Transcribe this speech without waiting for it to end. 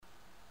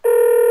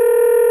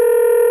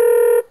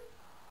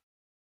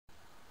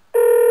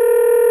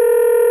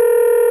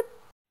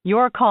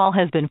Your call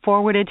has been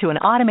forwarded to an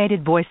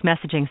automated voice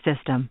messaging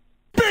system.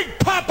 Big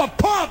Papa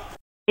Pump!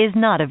 Is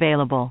not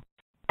available.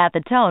 At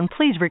the tone,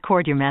 please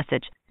record your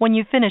message. When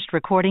you've finished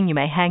recording, you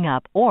may hang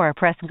up or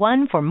press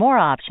 1 for more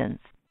options.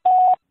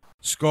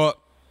 Scott,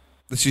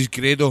 this is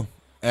Grado.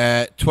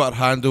 Twitter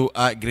handle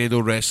at Grado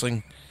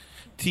Wrestling.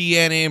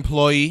 TNA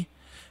employee.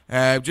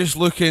 Just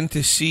looking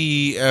to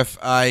see if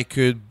I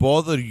could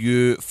bother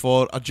you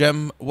for a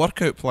gym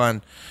workout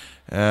plan.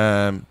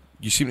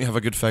 You seem to have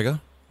a good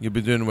figure. You've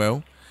been doing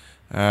well.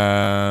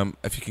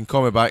 If you can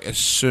call me back as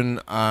soon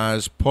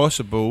as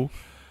possible.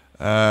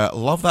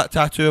 Love that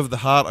tattoo of the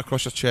heart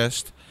across your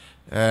chest.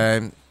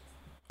 Remember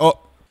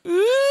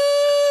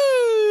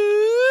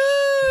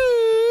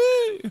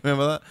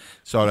that?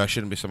 Sorry, I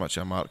shouldn't be so much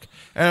a mark.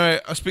 Anyway,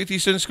 I'll speak to you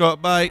soon,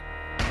 Scott. Bye.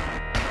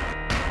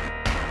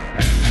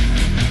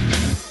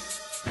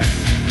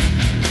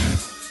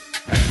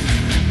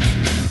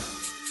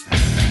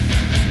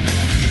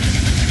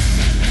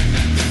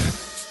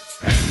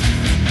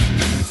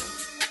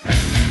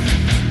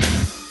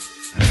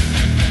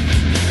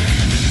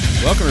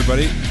 Welcome,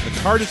 everybody. The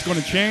card is going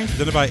to change,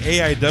 presented by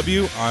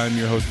AIW. I'm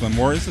your host, Glenn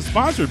Moore. This is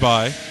sponsored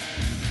by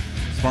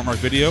Smart Mark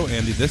Video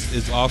and the This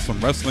Is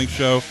Awesome Wrestling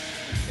Show.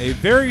 A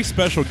very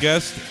special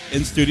guest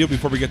in studio.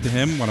 Before we get to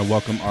him, I want to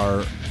welcome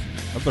our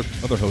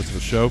other hosts of the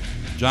show,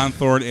 John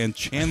Thorne and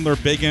Chandler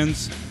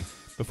Biggins.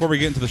 Before we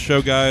get into the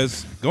show,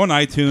 guys, go on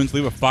iTunes,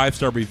 leave a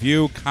 5-star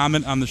review,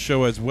 comment on the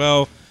show as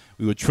well.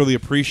 We would truly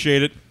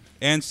appreciate it.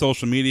 And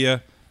social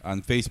media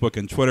on Facebook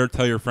and Twitter.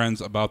 Tell your friends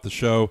about the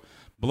show.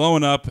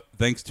 Blowing up,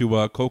 thanks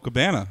to Colt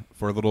Cabana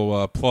for a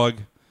little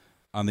plug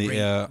on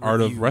the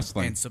art of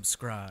wrestling. And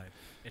subscribe.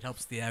 It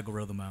helps the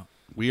algorithm out.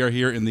 We are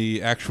here in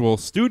the actual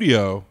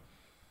studio,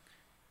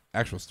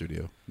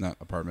 not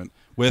apartment,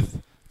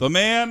 with the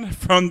man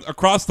from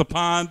across the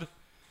pond.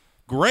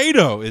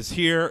 Grado is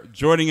here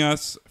joining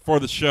us for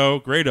the show.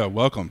 Grado,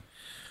 welcome.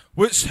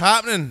 What's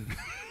happening?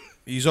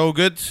 He's all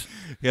good.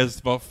 He has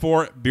about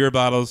 4 beer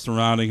bottles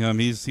surrounding him.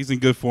 He's in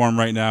good form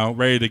right now,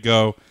 ready to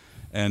go.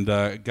 And,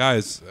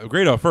 guys,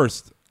 Grado,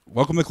 first,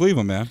 welcome to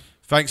Cleveland, man.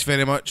 Thanks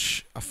very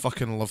much. I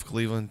fucking love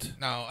Cleveland.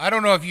 No, I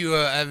don't know if you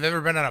have ever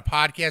been on a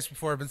podcast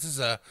before, but this is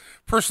a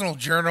personal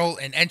journal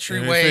and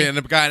entryway. And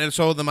the guy that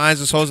sold the minds,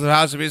 the souls, the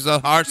house, the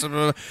hearts.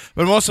 But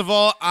most of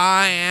all,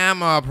 I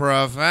am a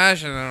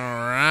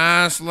professional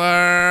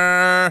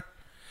wrestler.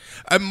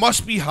 It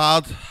must be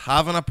hard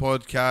having a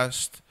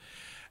podcast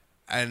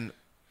and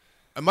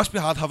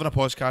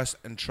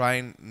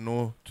trying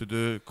not to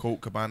do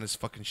Colt Cabana's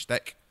fucking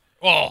shtick.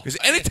 Oh, because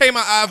anytime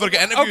I ever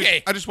get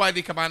interviewed, I just want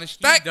the Cabana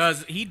shtick.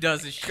 He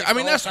does his shit. I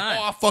mean, all that's the time.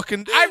 all I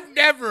fucking do. I've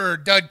never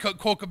done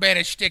Colt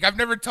Cabana shtick. I've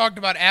never talked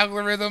about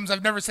algorithms.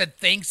 I've never said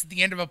thanks at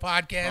the end of a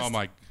podcast. Oh,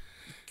 my.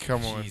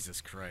 Come on. Jesus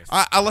Christ.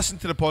 I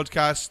listened to the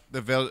podcast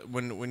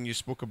when you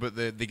spoke about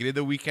the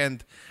Grado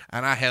weekend,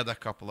 and I heard a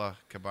couple of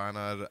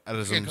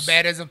Cabana-isms.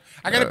 Cabanism.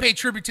 I got to pay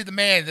tribute to the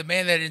man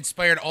that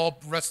inspired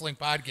all wrestling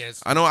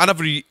podcasts. I know.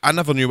 I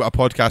never knew what a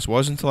podcast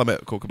was until I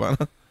met Colt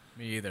Cabana.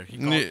 Me either.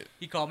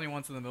 He called me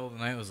once in the middle of the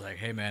night and was like,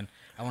 hey, man,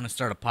 I want to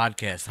start a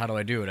podcast. How do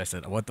I do it? I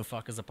said, what the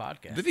fuck is a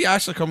podcast? Did he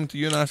actually come to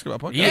you and ask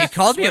about a podcast? Yeah, he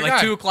called me at swear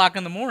like to 2 o'clock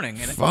in the morning.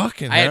 And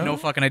Fucking I had hell. no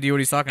fucking idea what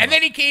he's talking And about.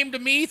 then he came to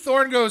me.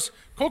 Thorne goes,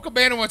 Colt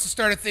Cabana wants to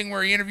start a thing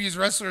where he interviews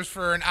wrestlers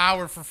for an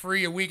hour for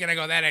free a week. And I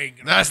go,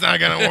 that's not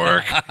going to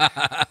work.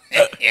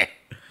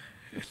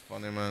 It's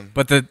funny, man.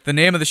 But the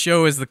name of the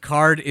show is The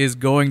Card is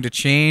Going to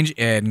Change.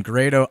 And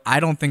Grado, I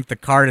don't think the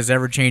card has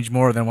ever changed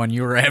more than when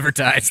you were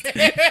advertised.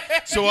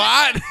 So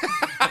I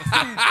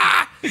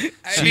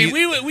mean,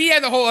 we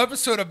had the whole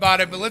episode about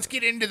it, but let's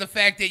get into the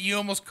fact that you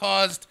almost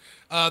caused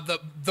the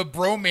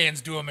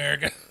bromans do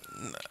America.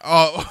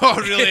 Oh,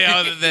 really?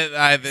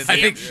 I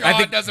think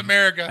Shaw does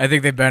America. I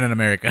think they've been in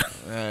America.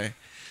 Aye.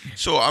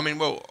 So, I mean,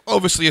 well,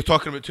 obviously you're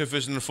talking about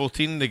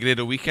 2014, the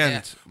Grado weekend.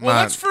 Yeah. Well,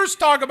 let's first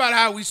talk about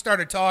how we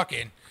started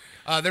talking.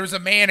 There was a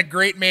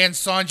great man,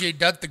 Sanjay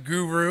Dutt, the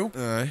guru.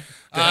 Aye.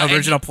 The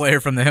original player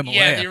from the Himalayas.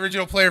 Yeah, the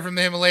original player from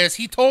the Himalayas.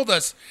 He told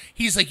us,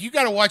 he's like, you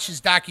got to watch this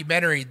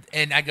documentary.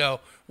 And I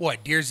go,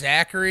 what, Dear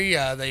Zachary,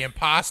 the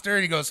imposter?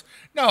 And he goes,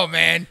 no,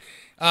 man,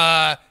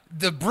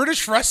 the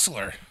British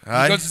wrestler.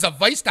 Aye. He goes, it's a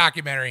Vice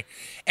documentary.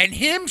 And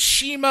him,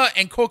 Shima,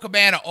 and Colt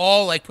Cabana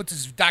all like put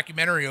this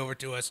documentary over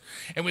to us.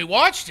 And we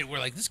watched it. We're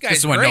like, this guy's This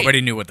is when great.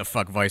 nobody knew what the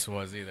fuck Vice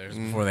was either. It was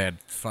before they had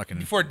fucking...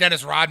 Before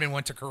Dennis Rodman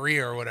went to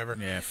Korea or whatever.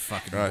 Yeah,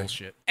 fucking Right.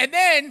 bullshit. And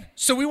then,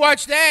 so we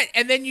watched that,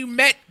 and then you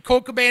met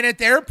Colt Cabana at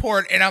the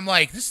airport, and I'm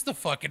like, this is the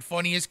fucking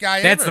funniest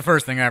guy That's ever. the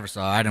first thing I ever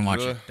saw. I didn't watch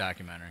the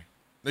documentary.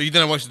 No, you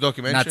didn't watch the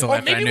documentary? Not till Well,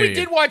 after I maybe knew we you.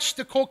 did watch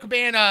the Colt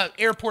Cabana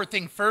airport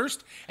thing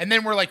first, and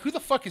then we're like, who the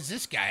fuck is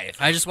this guy?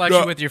 I just watched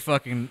you with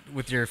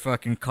your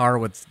fucking car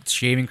with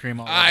shaving cream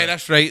all over. Aye,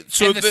 that's right.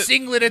 So and the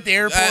singlet at the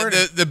airport.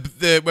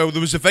 well, there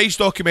was the Vice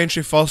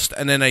documentary first,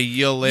 and then a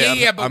year later,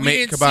 yeah, but I we met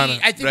didn't Cabana. see.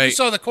 I think we Right.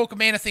 saw the Colt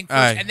Cabana thing first,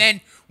 Aye. and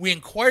then we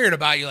inquired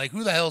about you, like,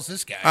 who the hell is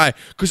this guy? Aye,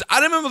 because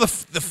I remember the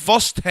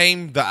first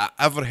time that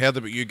I ever heard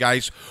about you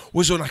guys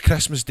was on a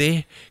Christmas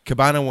day.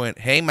 Cabana went,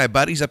 "Hey, my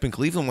buddies up in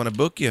Cleveland want to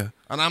book you,"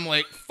 and I'm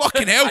like,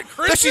 "Fucking hell,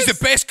 this is the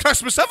best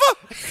Christmas ever."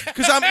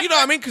 Because you know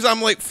what I mean? Because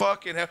I'm like,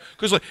 "Fucking hell,"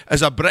 because like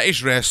as a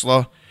British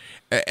wrestler.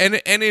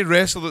 Any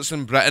wrestler that's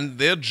in Britain,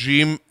 their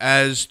dream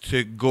is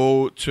to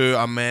go to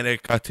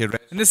America to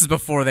wrestle. And this is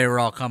before they were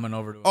all coming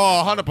over to us.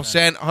 Oh,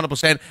 100%,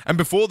 100%. And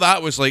before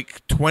that was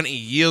like 20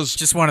 years.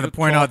 Just wanted to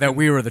point out that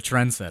we were the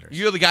trendsetters.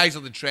 You're the guys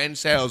that are the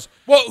trendsetters.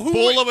 Well,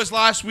 Bola was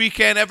last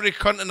weekend. Every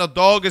cunt and their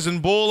dog is in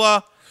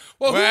Bola.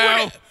 Well,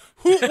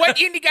 what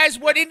indie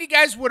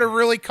guys would have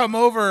really come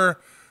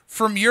over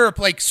from Europe,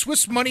 like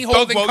Swiss Money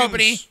Holding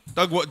Company?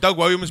 Doug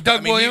Williams.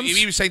 Williams.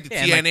 He was signed to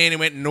TNA like, and he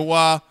went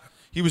Noah.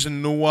 He was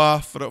in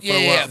Noah for a while.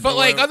 Yeah, but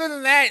like other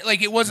than that,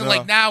 like it wasn't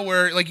like now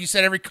where, like you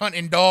said, every cunt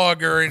and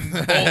dog are in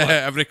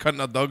Bola. Every cunt and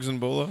their dog's in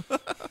Bola.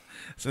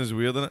 Sounds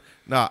weird, doesn't it?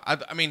 No,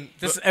 I mean...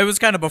 It was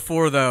kind of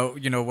before, though,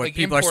 you know, what like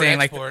people are saying,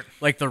 export.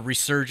 like the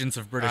resurgence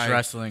of British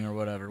wrestling or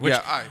whatever. Which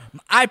yeah,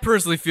 I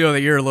personally feel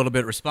that you're a little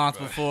bit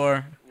responsible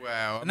for.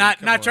 Wow. I mean,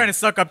 Not trying to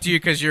suck up to you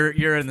because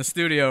you're in the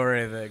studio or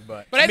anything,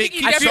 but I think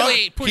you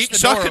definitely pushed keep the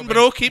door sucking, open.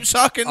 bro. Keep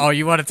sucking. oh,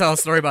 you want to tell a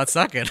story about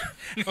sucking?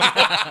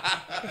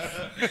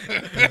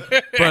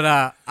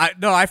 But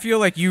I feel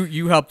like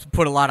you helped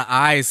put a lot of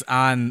eyes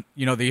on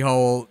the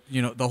whole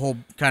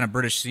kind of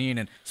British scene,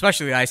 and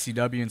especially the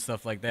ICW and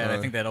stuff like that. I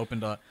think that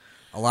opened a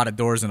lot of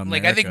doors in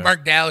America. Like I think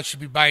Mark Dallas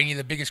should be buying you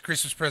the biggest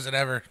Christmas present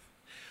ever.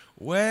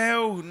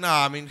 Well,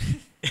 nah, I mean...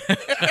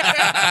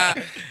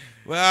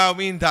 Well,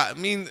 me and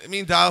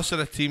Dallas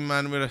are a team,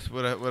 man. We're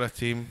a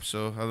team,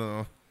 so I don't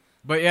know.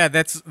 But yeah,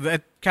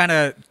 that kind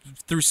of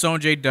through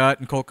Sonjay Dutt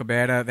and Cole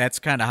Cabana. That's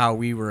kind of how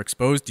we were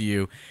exposed to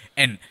you,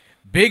 and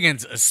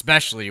Biggins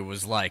especially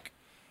was like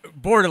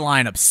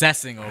borderline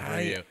obsessing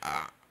over you.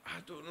 I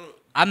don't know.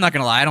 I'm not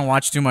gonna lie, I don't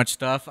watch too much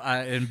stuff.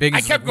 And Biggins,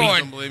 I kept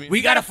going.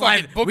 We gotta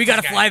fly. We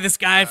gotta this fly guy. this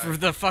guy for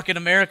the fucking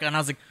America, and I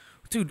was like,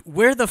 dude,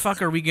 where the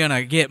fuck are we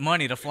gonna get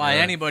money to fly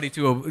anybody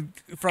to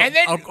And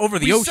then over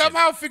the we ocean?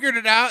 somehow figured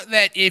it out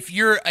that if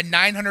you're a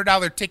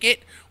 $900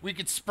 ticket, we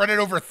could spread it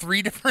over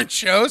 3 different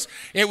shows.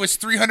 It was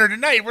 $300 a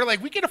night. We're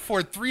like, we can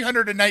afford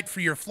 $300 a night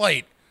for your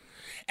flight.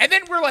 And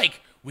then we're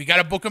like, we got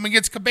to book him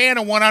against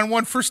Cabana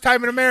one-on-one, first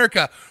time in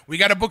America. We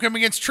got to book him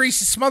against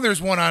Tracy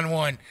Smothers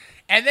one-on-one.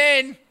 And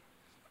then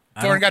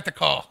Thorne got the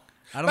call.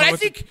 I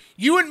think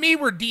you and me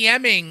were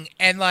DMing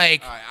and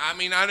like... I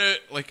mean, I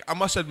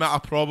must admit,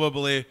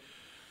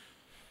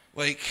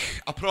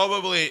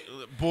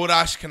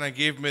 Boras kind of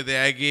gave me the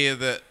idea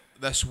that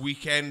this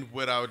weekend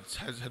where I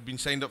had been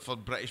signed up for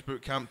British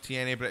Boot Camp,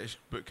 TNA British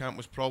Boot Camp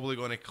was probably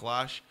going to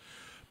clash.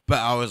 But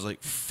I was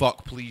like,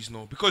 fuck, please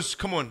no. Because,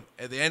 come on,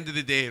 at the end of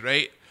the day,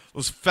 right,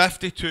 there's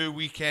 52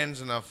 weekends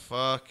in a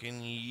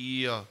fucking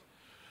year.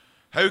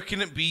 How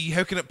can it be?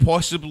 How can it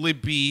possibly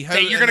be? How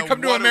that you're going to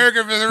come to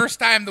America for the first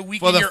time the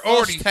weekend you're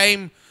already... For the first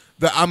time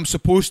that I'm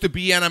supposed to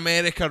be in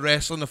America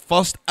wrestling, the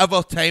first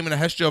ever time in the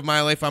history of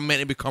my life I'm meant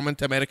to be coming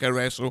to America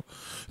wrestle,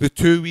 the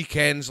 2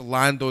 weekends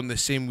land on the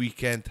same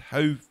weekend.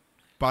 How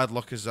bad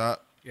luck is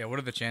that? Yeah, what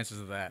are the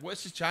chances of that?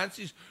 What's the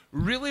chances?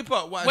 Really?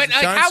 But what is Wait, the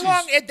like, chances? how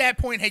long at that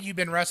point had you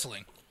been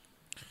wrestling?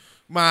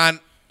 Man,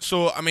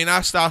 so, I mean,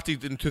 I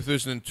started in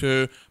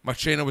 2002. My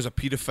trainer was a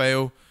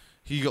paedophile.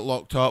 He got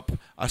locked up.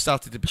 I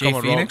started to become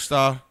a rock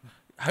star.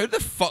 How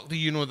the fuck do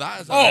you know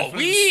that? As a reference?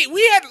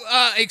 we had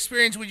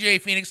experience with Jay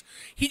Phoenix.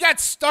 He got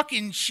stuck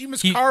in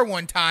Shima's car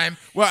one time.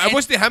 Well, it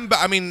wasn't him, but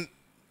I mean,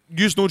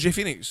 you know Jay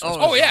Phoenix.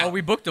 Oh, yeah. Oh,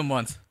 we booked him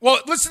once. Well,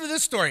 listen to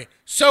this story.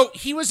 So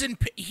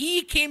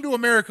he came to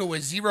America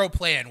with zero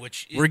plan,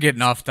 which We're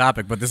getting off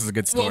topic, but this is a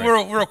good story.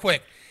 real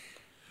quick.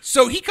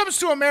 So he comes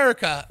to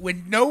America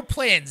with no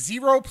plan,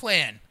 zero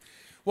plan.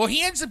 Well,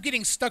 he ends up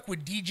getting stuck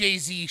with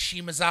DJZ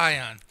Shima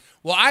Zion.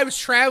 Well, I was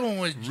traveling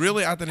with...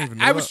 Really? I didn't even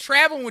know I was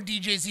traveling with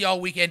DJZ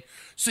all weekend,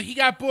 so he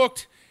got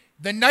booked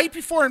the night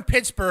before in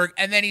Pittsburgh,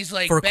 and then he's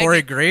like... For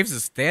Corey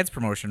Graves' dad's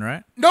promotion,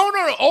 right? No.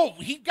 Oh,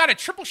 he got a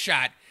triple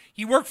shot.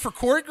 He worked for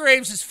Corey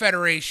Graves'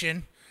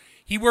 federation.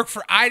 He worked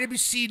for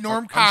IWC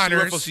Norm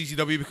Connors. I'm still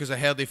for CCW because I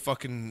heard they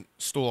fucking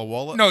stole a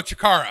wallet. No,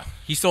 Chikara.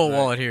 He stole a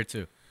wallet here,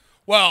 too.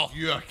 Well...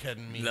 You're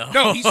kidding me.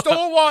 No, he stole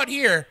a wallet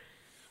here.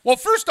 Well,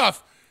 first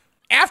off,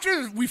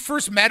 after we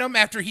first met him,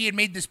 after he had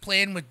made this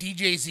plan with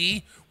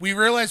DJZ, we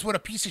realized what a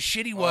piece of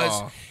shit he was.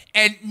 Oh.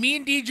 And me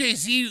and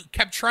DJZ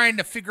kept trying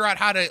to figure out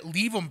how to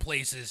leave him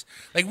places.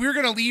 Like, we were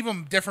going to leave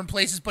him different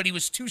places, but he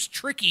was too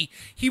tricky.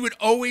 He would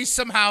always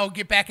somehow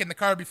get back in the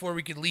car before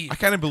we could leave. I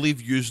can't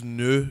believe you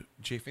knew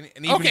Jay Phoenix.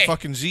 And even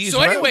fucking Z as so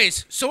well.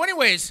 anyways,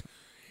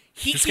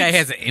 this guy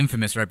has an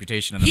infamous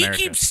reputation in America.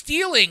 He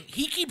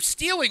keeps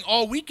stealing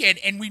all weekend,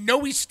 and we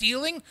know he's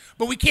stealing,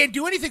 but we can't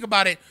do anything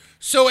about it.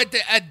 So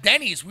at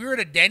Denny's, we were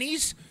at a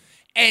Denny's,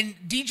 and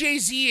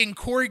DJZ and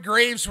Corey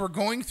Graves were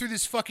going through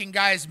this fucking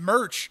guy's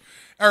merch,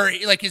 or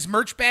like his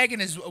merch bag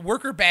and his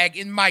worker bag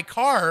in my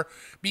car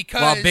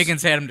because... While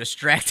Biggins had him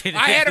distracted.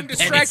 I had him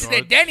distracted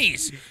at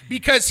Denny's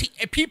because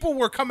people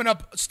were coming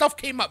up, stuff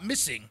came up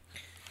missing.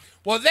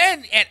 Well,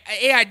 then at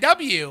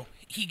AIW...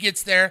 he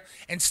gets there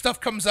and stuff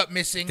comes up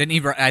missing. Didn't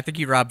he? I think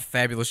he robbed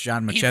Fabulous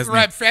John McChesney. He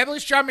robbed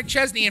Fabulous John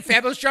McChesney, and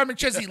Fabulous John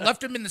McChesney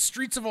left him in the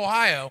streets of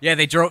Ohio. Yeah,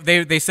 they drove.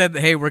 They said,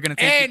 "Hey, we're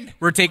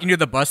taking you to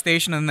the bus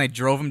station," and then they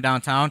drove him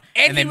downtown.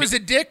 And he was a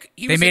dick.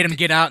 They made him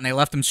get out, and they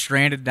left him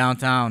stranded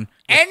downtown.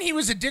 And he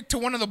was a dick to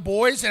one of the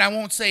boys, and I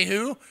won't say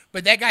who,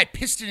 but that guy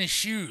pissed in his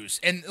shoes.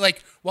 And,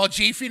 like, while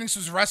Jay Phoenix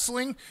was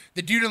wrestling,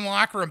 the dude in the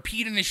locker room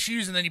peed in his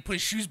shoes, and then he put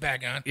his shoes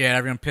back on. Yeah,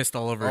 everyone pissed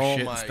all over his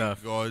shit and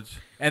stuff. Oh, my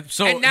God.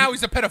 And now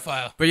he's a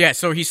pedophile. But, yeah,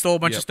 so he stole a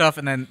bunch of stuff,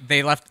 and then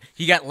they left.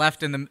 He got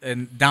left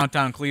in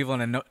downtown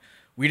Cleveland, and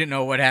we didn't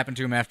know what happened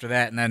to him after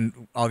that. And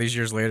then all these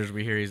years later,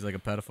 we hear he's, like, a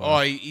pedophile. Oh,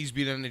 he's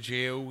been in the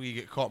jail. He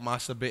get caught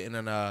masturbating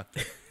in a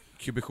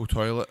cubicle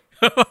toilet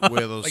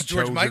where there's Like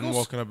George children Michaels?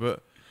 walking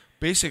about.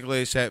 Basically,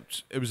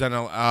 except it was in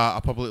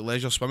a public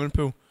leisure swimming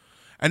pool.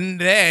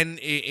 And then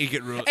he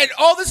get ruled. And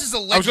all this is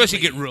allegedly. I was going to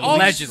say get ruled. All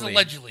this is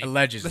allegedly.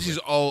 This is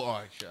all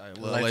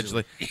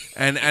allegedly.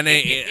 And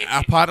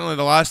apparently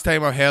the last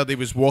time I heard he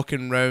was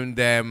walking around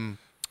a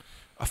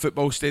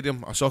football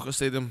stadium, a soccer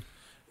stadium,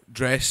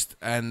 dressed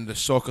in the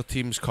soccer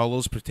team's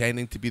colours,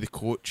 pretending to be the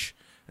coach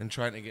and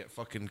trying to get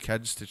fucking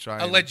kids to try.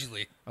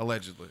 Allegedly.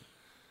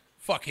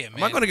 Fuck him,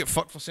 man. Am I going to get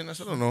fucked for saying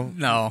this? I don't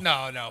know.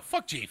 No.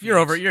 Fuck Jay Phoenix. You're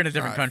over. You're in a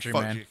different country,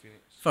 fuck man. Jay Phoenix.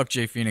 Fuck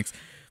Jay Phoenix.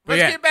 But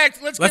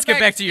Let's get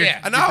back to your.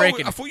 yeah. And your now,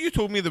 breaking. I thought you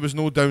told me there was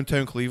no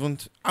downtown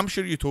Cleveland. I'm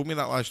sure you told me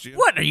that last year.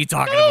 What are you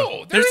talking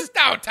No, about? there's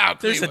downtown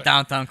Cleveland. There's a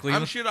downtown I'm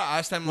Cleveland. sure I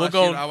asked him We'll last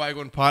go- year how I go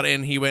and party,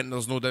 and he went and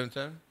there's no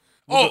downtown.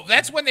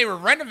 That's when they were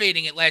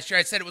renovating it last year.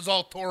 I said it was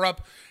all tore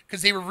up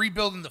because they were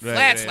rebuilding the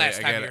flats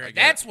last time.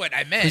 That's what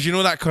I meant. Because you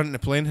know that cunt in the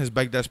plane has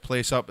bigged this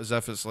place up as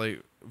if it's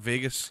like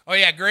Vegas. Oh,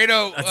 yeah,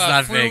 Grado That's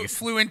not Vegas.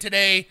 flew in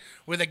today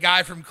with a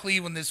guy from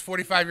Cleveland, this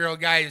 45-year-old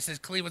guy who says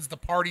Cleveland's the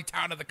party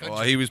town of the country.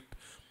 Oh, he was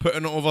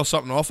putting over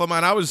something awful,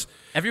 man. I was...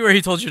 Everywhere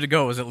he told you to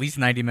go was at least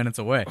 90 minutes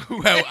away.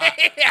 Well,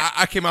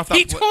 I came off that...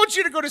 He told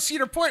you to go to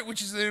Cedar Point,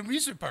 which is an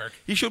amusement park.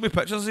 He showed me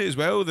pictures of it as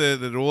well,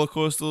 the roller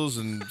coasters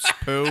and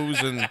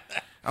pools, and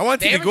I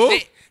wanted to go.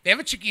 They have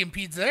a Chicky and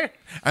Pete's there.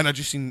 And I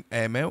just seen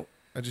Melt.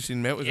 I just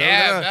seen Melt as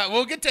Yeah,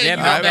 we'll get to Yeah,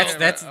 Melt.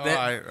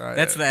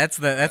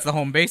 that's the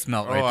home base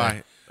melt right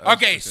there.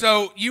 Okay,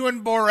 so you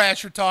and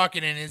Borash are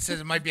talking, and it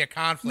says it might be a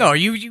conflict. No,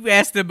 you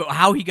asked him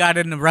how he got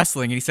into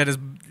wrestling, and he said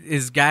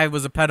his guy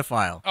was a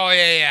pedophile. Oh,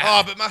 yeah.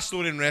 Oh, but my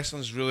story in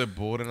wrestling is really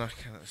boring.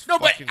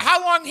 But how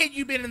long had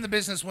you been in the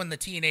business when the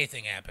TNA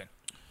thing happened?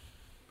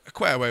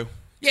 Quite a while.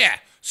 Yeah.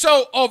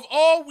 So, of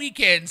all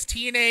weekends,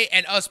 TNA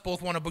and us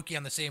both want to book you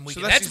on the same So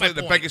weekend. this That's is my like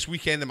the point. biggest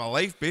weekend of my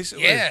life,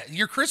 basically. Yeah,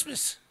 your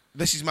Christmas.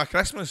 This is my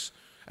Christmas,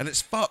 and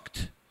it's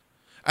fucked.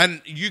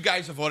 And you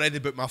guys have already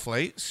booked my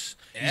flights.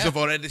 Yeah. You have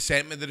already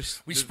sent me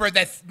We spread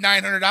that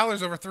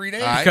 $900 over 3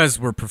 days. Because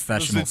we're There's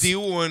professionals. the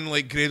deal on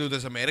like Grado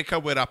Does America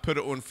where I put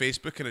it on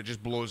Facebook and it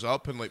just blows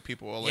up and like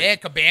people are like, Yeah,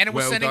 Cabana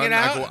was well sending done. it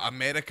out. I go,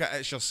 America,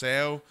 it's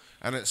Yersal,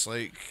 and it's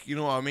like, you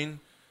know what I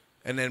mean?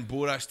 And then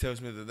Borash tells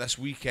me that this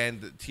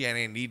weekend that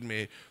TNA need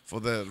me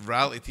for the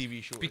reality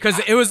TV show. Because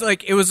it was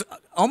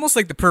almost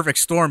like the perfect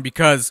storm,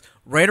 because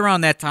right around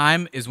that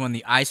time is when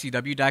the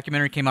ICW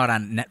documentary came out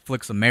on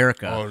Netflix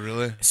America. Oh,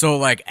 really? So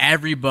like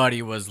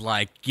everybody was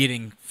like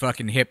getting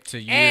fucking hip to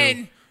you.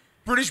 And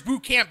British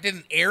Boot Camp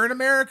didn't air in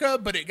America,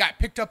 but it got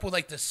picked up with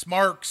like the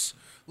Smarks,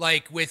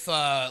 like with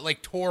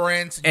like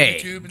torrents and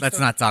Hey, YouTube and let's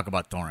stuff. not talk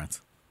about torrents.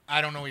 I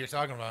don't know what you're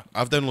talking about.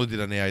 I've downloaded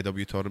an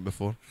AIW torrent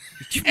before.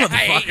 You I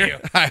hate you.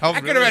 I have I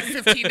could have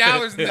had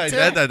 $15 in the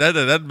tip. I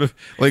did.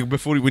 Like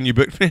before when you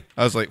booked me,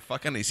 I was like,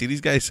 "Fuck, I need to see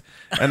these guys."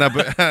 And I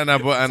bought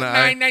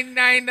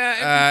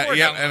 $9.99.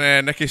 yep.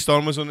 And Nikki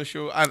Storm was on the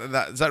show. And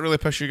does that really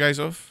piss you guys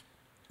off?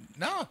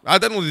 No. I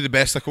downloaded the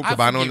best of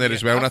Cabana on there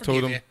as well, and I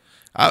told him.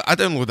 I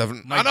download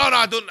everything. No,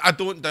 I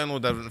don't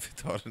download everything for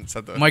torrents.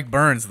 I don't. Mike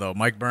Burns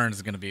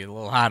is going to be a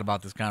little hot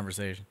about this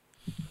conversation.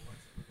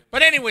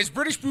 But anyways,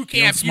 British Boot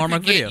Camp,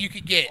 you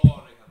could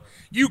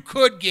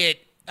get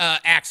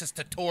access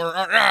to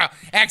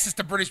access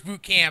to British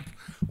Boot Camp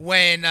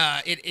when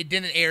it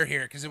didn't air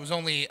here because it was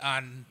only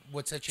on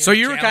what's that channel? So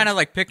you were kind of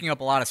like picking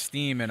up a lot of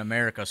steam in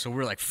America. So we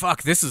were like,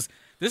 "Fuck, this is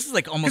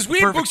like almost the we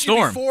had perfect booked you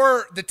storm."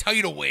 before the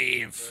tidal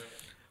wave.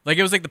 Like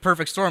it was like the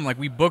perfect storm. Like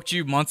we booked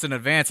you months in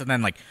advance, and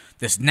then like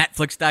this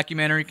Netflix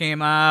documentary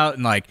came out,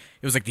 and like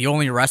it was like the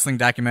only wrestling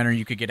documentary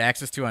you could get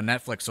access to on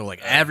Netflix. So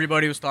like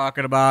everybody was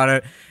talking about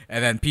it,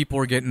 and then people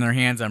were getting their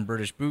hands on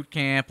British Boot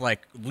Camp.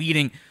 Like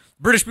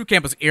British Boot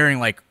Camp was airing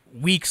like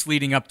weeks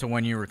leading up to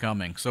when you were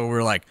coming. So we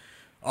were like,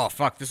 "Oh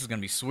fuck, this is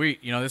gonna be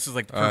sweet." You know, this is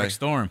like the perfect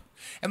storm.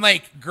 And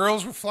like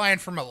girls were flying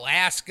from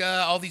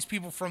Alaska. All these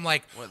people from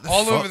like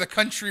all over the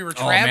country were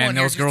Oh traveling. man,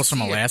 here those just girls to from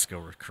see it. Alaska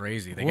were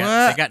crazy. They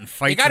got in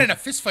fights. They got in a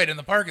fist fight in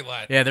the parking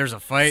lot. Yeah, there's a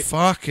fight.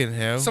 Fucking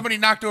hell. Somebody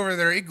knocked over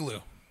their igloo.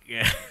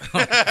 Yeah,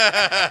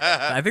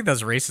 I think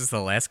those racist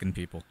Alaskan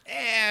people.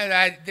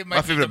 And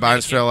My favorite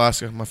band's from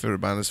Alaska.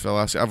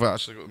 I've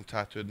actually got them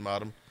tattooed in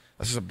Madam.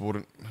 This is a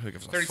boring. Who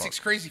gives a 36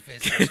 fuck? Crazy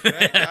Fists.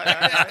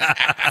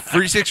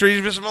 36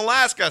 Reasons from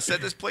Alaska.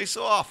 Set this place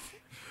off.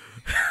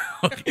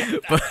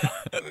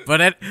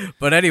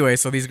 but anyway,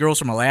 so these girls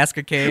from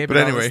Alaska came. But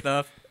and all anyway. this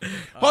stuff.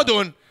 Hold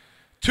on.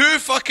 2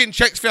 fucking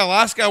chicks from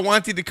Alaska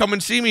wanted to come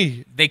and see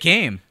me. They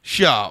came.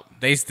 Shut up.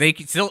 They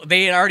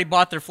had already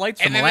bought their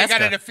flights And from then Alaska. they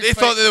got in a fist They fight.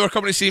 thought that they were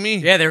coming to see me.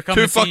 Yeah, they were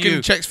coming to see 2 fucking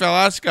you. chicks from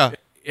Alaska.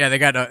 Yeah, they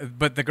got.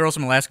 But the girls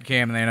from Alaska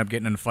came, and they ended up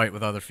getting in a fight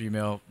with other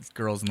female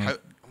girls. And Oh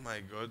my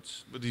god.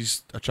 Were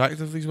these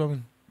attractive, these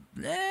women?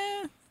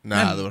 eh,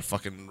 Nah, they were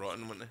fucking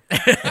rotten, weren't they?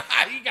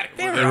 You gotta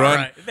they were They all run.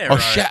 right. They were Oh all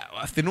right. shit!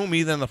 If they know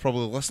me, then they'll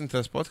probably listen to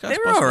this podcast. They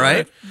were possibly. all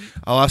right.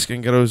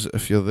 Alaskan girls,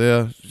 if you're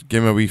there, just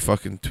give me a wee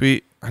fucking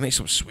tweet. I need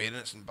some swearing.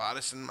 It's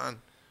embarrassing, man.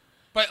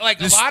 But like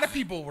This- a lot of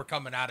people were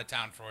coming out of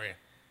town for you.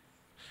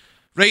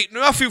 Right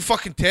now, I feel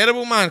fucking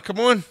terrible, man. Come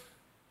on.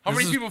 How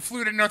many people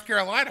flew to North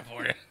Carolina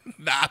for you?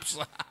 Nah,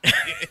 absolutely.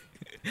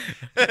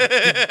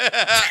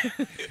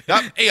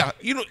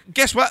 You know,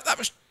 guess what? That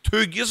was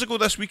 2 years ago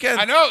this weekend.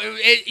 I know.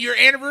 Your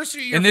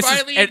anniversary, you're And this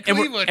finally is in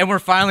Cleveland. and we're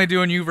finally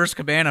doing you versus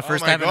Cabana, Oh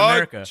first my time God. in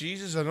America.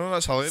 Jesus, I know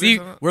that's hilarious. See,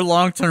 isn't it? we're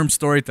long-term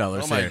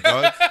storytellers Oh my here.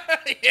 god.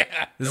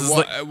 yeah. This is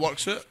It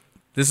works out.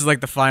 this is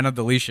like the final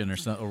deletion or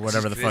something or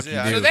whatever the fuck crazy, you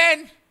yeah.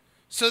 do.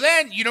 So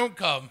then you don't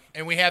come,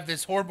 and we have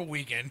this horrible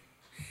weekend,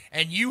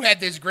 and you had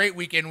this great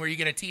weekend where you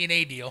get a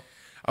TNA deal.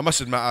 I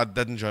must admit, I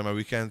did enjoy my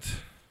weekend.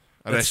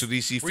 I wrestled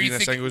EC3 Were you in a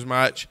thinking- singles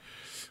match.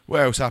 What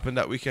else happened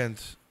that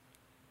weekend?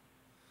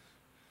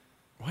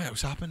 What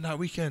else happened that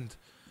weekend?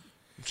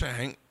 I'm trying to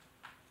think.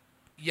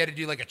 You had to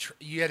do like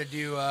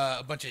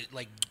a bunch of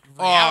like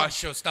reality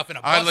show stuff in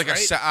a bus, I had like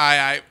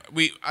right?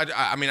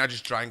 I mean, I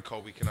just drank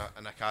all week in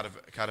a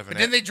caravan. But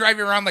didn't they drive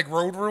you around like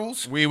Road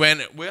Rules? We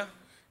went where?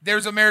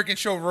 There's American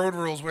show Road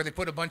Rules where they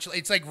put a bunch of.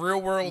 It's like Real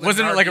World. and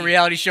Wasn't it like a RV.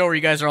 reality show where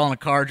you guys are all in a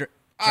car?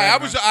 I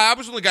was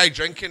the only guy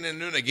drinking,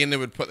 and then again they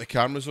would put the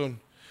cameras on.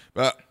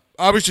 But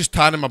I was just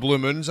tanning my blue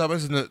moons. I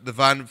was in the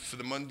van for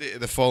the Monday to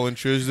the following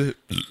Tuesday,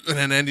 and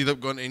then ended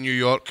up going to New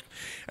York.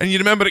 And you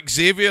remember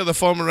Xavier, the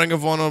former Ring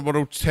of Honor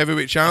World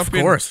Heavyweight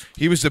Champion? Of course.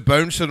 He was the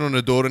bouncer on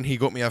the door, and he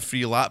got me a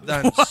free lap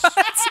dance.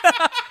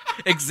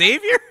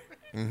 Xavier?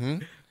 Mm-hmm.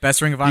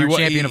 Best Ring of Honor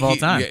champion of all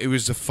time. Yeah, he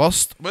was the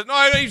first. But no,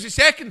 he was the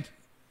second.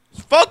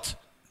 Third.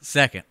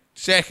 Second.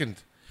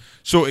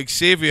 So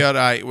Xavier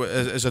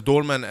is a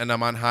doorman in a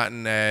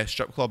Manhattan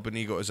strip club, and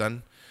he got us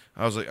in.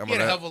 I was like, I'm He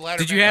had a gonna. hell of a ladder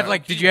Did you match.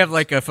 have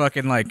like a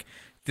fucking like?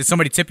 Did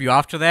somebody tip you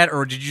off to that,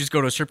 or did you just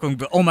go to a strip club and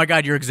go, "Oh my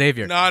God, you're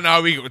Xavier"?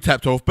 No, we got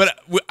tipped off. But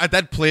I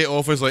did play it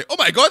off as like, oh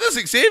my God, that's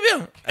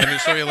Xavier. And then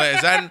so he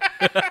let us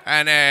in.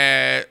 And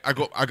I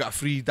got a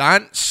free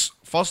dance,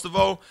 first of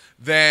all.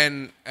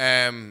 Then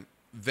when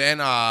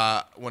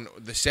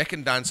the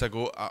second dance I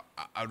got,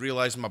 I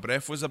realised my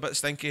breath was a bit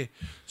stinky.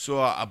 So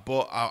I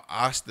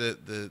asked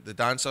the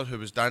dancer who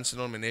was dancing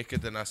on me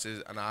naked, and I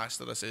asked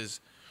her,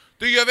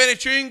 do you have any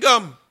chewing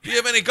gum? Do you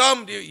have any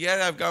gum? Yeah,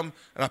 I have gum.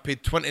 And I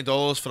paid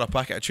 $20 for a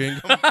packet of chewing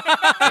gum for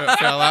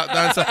a lap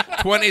dancer.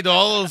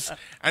 $20.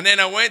 And then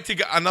I went to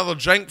get another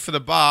drink for the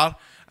bar,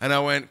 and I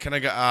went, can I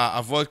get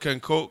a vodka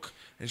and Coke?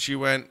 And she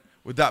went,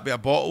 would that be a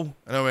bottle?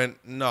 And I went,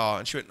 no.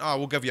 And she went, no,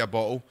 we'll give you a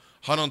bottle.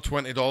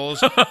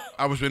 $120.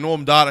 I was with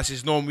Noam Dar. I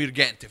says, Noam, we're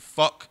getting to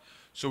fuck.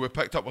 So we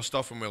picked up our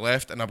stuff and we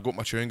left, and I've got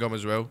my chewing gum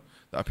as well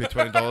that I paid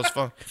 $20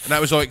 for. And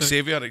that was all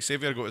Xavier.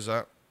 Xavier got us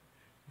that.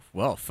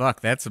 Well,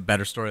 fuck, that's a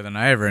better story than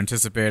I ever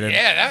anticipated.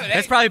 Yeah,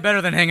 that's probably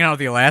better than hanging out with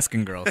the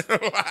Alaskan girls.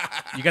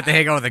 You got to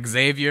hang out with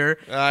Xavier.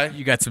 Aye.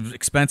 You got some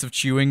expensive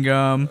chewing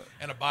gum.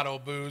 and a bottle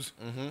of booze.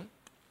 Mm-hmm.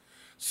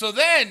 So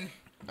then,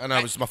 And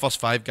I was my first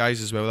Five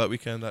Guys as well that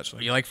weekend,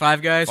 actually. You like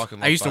Five Guys? Fucking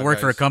love I used to Five work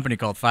for a Guys. company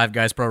called Five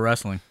Guys Pro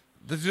Wrestling.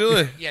 Did you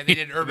really? yeah, they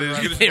did Urban They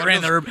Wrestling. did- They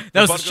ran the burgers-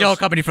 that was the the shell burgers-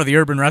 company for the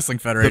Urban Wrestling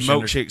The Federation.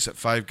 milkshakes at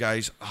Five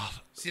Guys. Oh,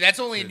 See, that's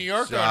only in New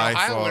York, though. In I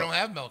Ohio, we thought- don't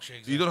have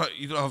milkshakes. you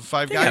don't have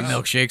Five They got Guys?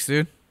 milkshakes,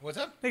 dude. What's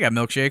up? They got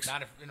milkshakes.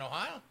 Not in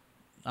Ohio.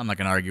 I'm not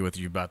gonna argue with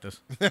you about this.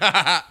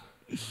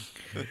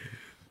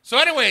 So,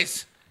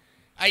 anyways,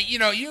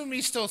 you and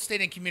me still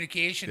stayed in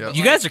communication. Yeah. but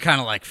You like- guys are kind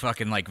of like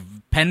fucking like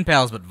pen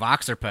pals, but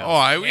Voxer pals.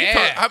 Oh,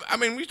 Yeah.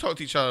 we talk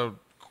to each other.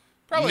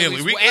 probably nearly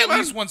at weekly, man.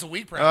 least once a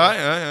week, probably.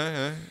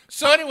 Aye.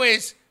 So,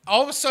 anyways,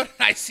 all of a sudden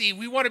I see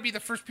we want to be the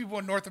first people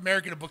in North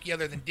America to book you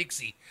other than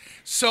Dixie.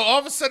 So all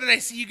of a sudden I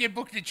see you get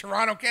booked in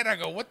Toronto, Canada. I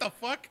go, what the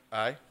fuck?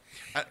 Aye.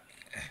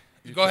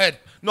 Go ahead.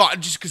 No,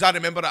 just because I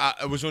remember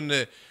I was on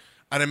the.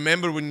 I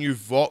remember when you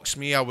voxed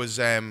me, I was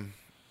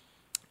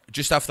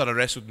just after I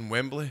wrestled in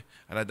Wembley,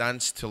 and I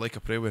danced to Like a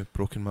Prayer with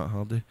Broken Matt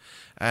Hardy,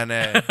 and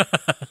it was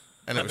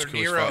Another cool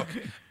Nero. as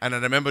fuck. And I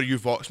remember you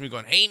voxed me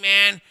going, "Hey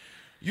man,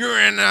 you're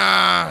in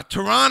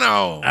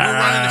Toronto. We're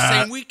running the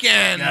same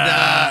weekend.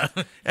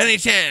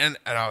 Anytime."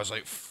 And I was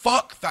like,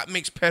 "Fuck, that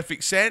makes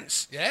perfect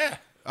sense." Yeah.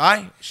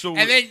 Aye. So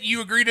And then you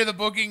agreed to the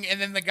booking, and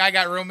then the guy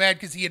got real mad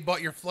because he had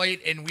bought your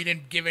flight, and we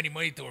didn't give any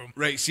money to him.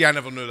 right. See, I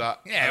never knew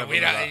that. Yeah, I never we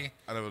knew don't- that.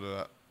 I never knew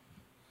that.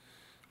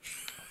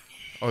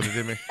 Oh, they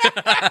did me.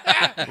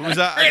 What was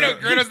that?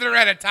 Grado's never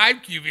had a time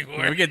cue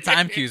before. we get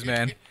time cues,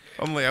 man.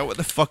 I'm like, what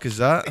the fuck is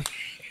that?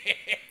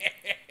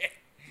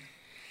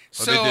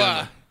 So, they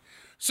did.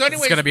 so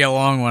anyways, It's gonna be a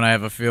long one. I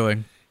have a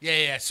feeling.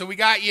 yeah. So we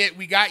got you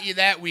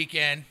that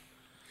weekend,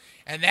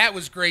 And that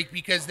was great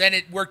because then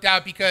it worked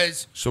out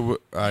because So,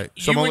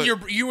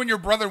 you and your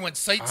brother went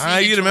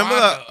sightseeing. you in remember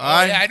Toronto. that?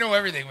 Oh, yeah, I know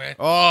everything, man.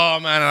 Oh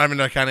man,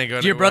 I can't go.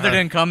 Your brother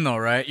didn't come though,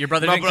 right? Your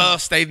brother My didn't brother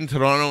stayed in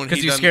Toronto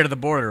because you're scared of the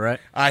border, right?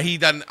 He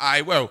didn't.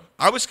 I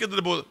was scared of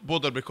the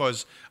border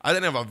because I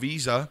didn't have a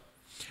visa,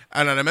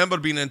 and I remember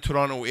being in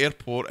Toronto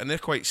airport, and they're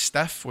quite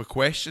stiff with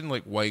question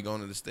like, "Why you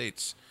going to the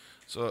States?"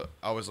 So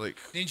I was like,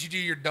 Didn't you do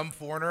your dumb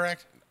foreigner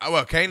act?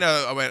 kind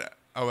of. I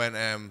went.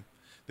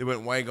 They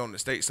went, "Why you going to the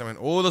States?" I went,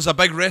 "Oh, there's a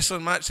big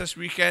wrestling match this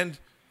weekend."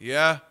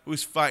 Yeah,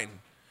 who's fighting?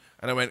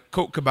 And I went,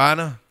 Colt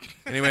Cabana.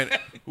 And he went,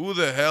 who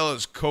the hell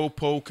is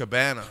Copo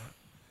Cabana?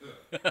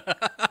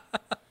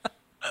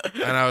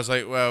 And I was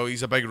like, well,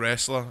 he's a big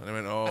wrestler. And I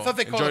went, oh, I thought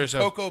they called him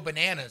yourself. Coco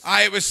Bananas.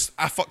 I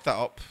fucked that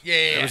up.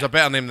 Yeah. It was a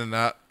better name than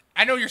that.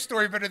 I know your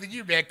story better than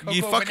you, man. Coco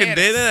You fucking Bananas.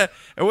 did it.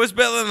 It was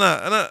better than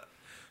that, innit?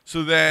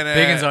 So then...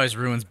 Biggins always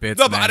ruins bits,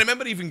 No, but man. I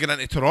remember even getting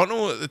into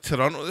Toronto at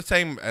the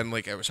time, and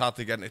like it was hard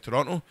to get into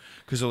Toronto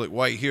because they're like,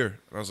 why are you here?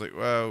 And I was like,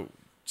 well,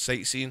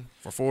 sightseeing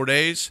for 4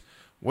 days.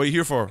 What are you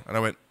here for? And I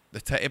went, the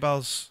titty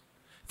bells.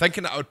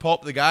 Thinking that I would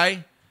pop the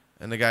guy,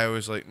 and the guy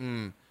was like,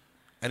 And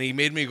he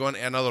made me go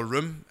into another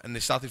room, and they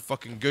started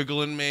fucking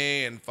Googling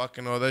me and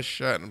fucking all this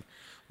shit. And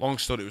long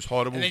story, it was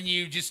horrible. And then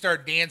you just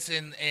start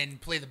dancing and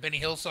play the Benny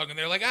Hill song, and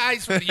they're like,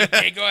 he's from the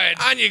UK, go ahead.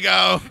 On you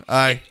go.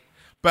 Aye.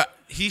 But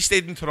he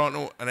stayed in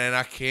Toronto, and then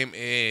I came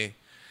to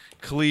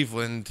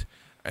Cleveland,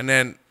 and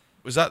then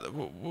was that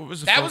what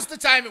was the? That was the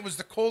time it was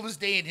the coldest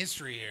day in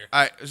history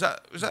here. Was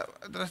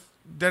that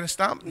Dennis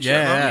Stamp? And shit,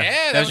 Yeah, no?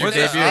 Yeah, that was your was it.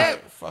 debut. Yeah.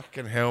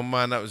 Fucking hell,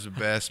 man, that was the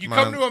best. You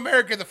man. come to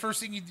America, the first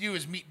thing you do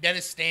is meet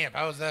Dennis Stamp.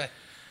 How was that?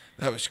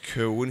 That was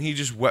cool when he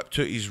just whipped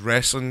out his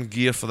wrestling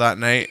gear for that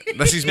night.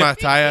 This is my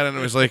attire, and it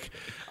was like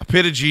a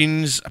pair of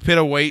jeans, a pair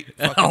of white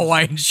A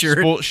Hawaiian shirt.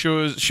 sports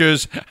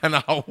shoes, and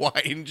a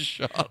Hawaiian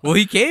shirt. Well,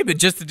 he came in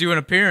just to do an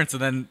appearance,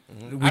 and then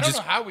I don't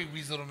know how we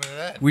weaseled him into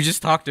that. we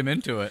just talked him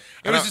into it.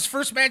 It was his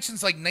first match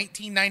since like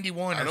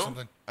 1991 or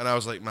something. And I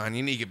was like, man,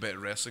 you need to get better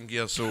wrestling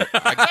gear. So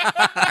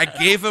I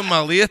gave him my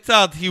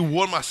leotard. He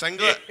wore my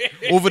singlet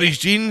over his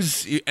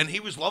jeans, and he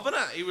was loving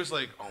it. He was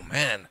like, oh,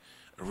 man,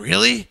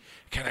 really?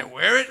 Can I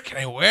wear it? Can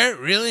I wear it?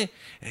 Really?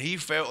 And he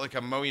felt like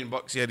 $1 million.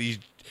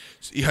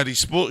 He had his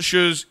sports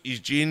shoes,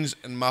 his jeans,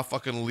 and my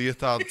fucking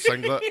leotard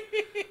singlet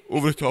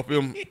over the top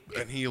of him.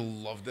 And he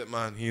loved it,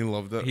 man. He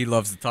loved it. He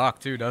loves to talk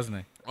too, doesn't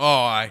he?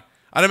 Oh, I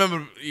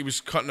remember he was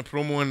cutting a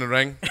promo in the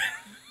ring.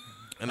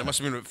 And it must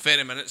have been about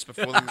 30 minutes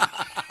before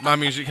my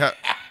music hit.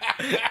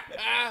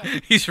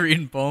 He's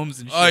reading poems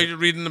and shit. Oh, you're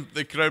reading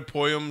the crowd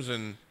poems,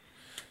 and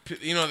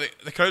you know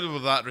the crowd were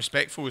that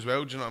respectful as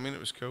well. Do you know what I mean? It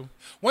was cool.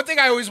 One thing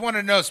I always want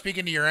to know,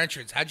 speaking to your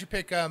entrance, how'd you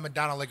pick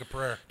Madonna Like a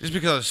Prayer? Just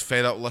because I was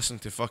fed up listening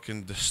to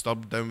fucking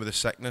Disturbed Down with the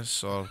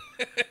Sickness or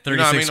 36 you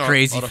know what I mean?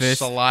 Crazy or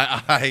Fist.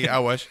 I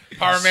wish.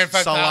 Power Man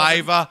 5000.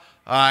 Saliva.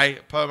 Aye,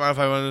 Power Man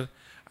 500.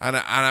 And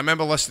I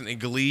remember listening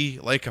to Glee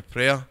Like a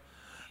Prayer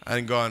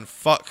and going,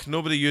 fuck,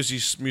 nobody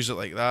uses music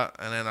like that.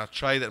 And then I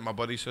tried it at my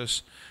buddy's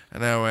house,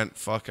 and then I went,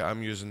 fuck it,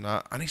 I'm using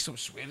that. I need to stop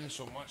swearing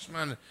so much,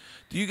 man.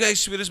 Do you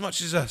guys swear as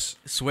much as this?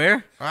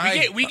 Swear?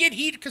 Aye. We get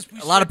heat because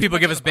A lot of people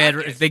give us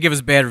they give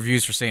us bad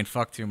reviews for saying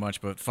fuck too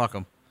much, but fuck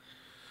them.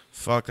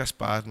 Fuck, that's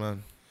bad,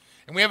 man.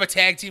 And we have a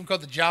tag team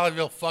called the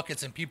Jollyville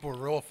Fuckets, and people were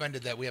real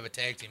offended that we have a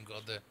tag team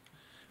called the.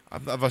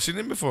 Have I seen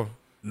him before?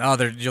 No,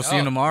 you'll see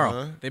them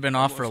tomorrow. They've been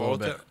off for a little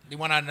forward to bit. it. They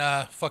went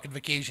on fucking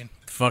vacation.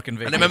 Fucking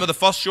vacation. And I remember the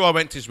first show I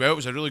went to as well. It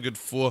was a really good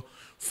four-way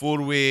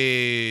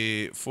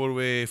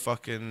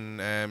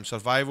fucking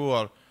survival,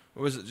 or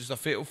what was it? Just a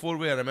fatal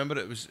four-way. I remember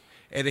it was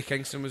Eddie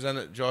Kingston was in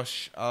it.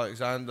 Josh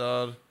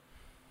Alexander.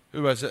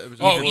 Who was it? It was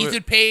a four-way.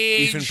 Ethan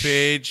Page. Ethan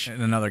Page.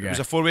 And another It guy. was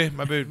a four-way.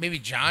 Maybe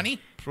Johnny.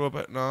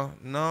 Probably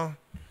no.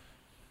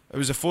 It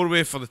was a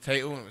four-way for the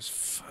title. And it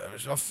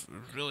was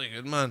really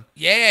good, man.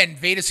 Yeah, and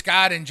Veda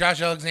Scott and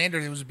Josh Alexander.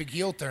 It was a big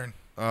heel turn.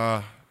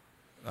 What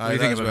do you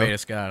think about Veda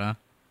Scott, huh?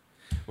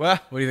 What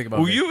do you think about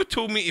Well, Veda? you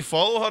told me to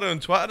follow her on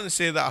Twitter and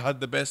say that I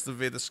had the best of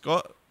Veda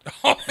Scott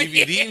Oh,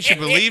 DVD, and she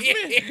believed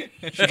me.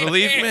 She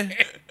believed me.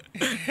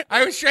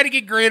 I was trying to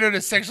get Grado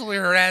to sexually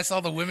harass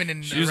all the women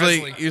in She was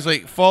wrestling. he was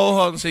like,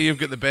 follow her and say you've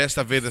got the best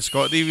of Veda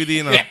Scott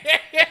DVD, and I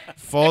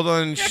followed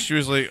her, and she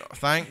was like,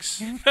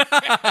 thanks.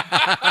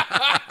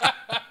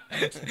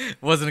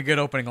 Wasn't a good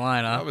opening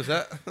line, huh? That was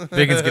it.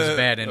 Biggins gives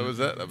bad That was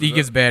it. He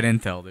gives bad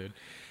intel, dude.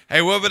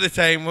 Hey, what about the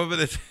time? What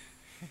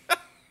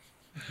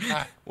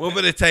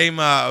about the time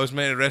I was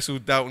meant to wrestle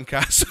Dalton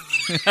Castle?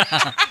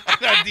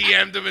 I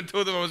DM'd him and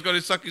told him I was going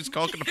to suck his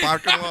cock in the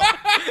parking lot.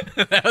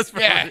 That was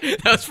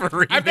for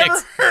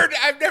remix.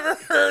 I've never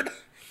heard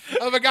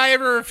of a guy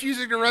ever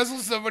refusing to wrestle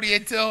somebody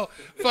until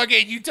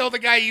fucking you tell the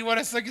guy you want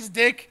to suck his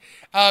dick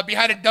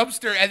behind a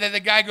dumpster, and then the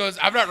guy goes,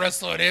 "I'm not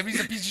wrestling him. He's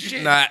a piece of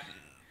shit." Nah.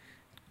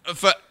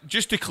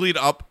 Just to clear it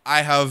up,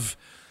 I have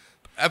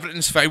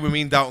everything's fine with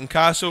me and Dalton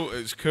Castle.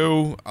 It's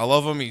cool. I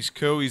love him. He's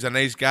cool. He's a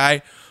nice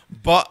guy.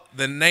 But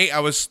the night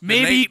I was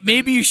Maybe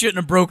you shouldn't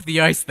have broke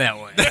the ice that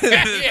way.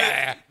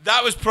 Yeah.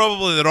 that was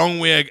probably the wrong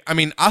way.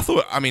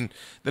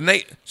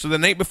 The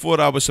night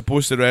before I was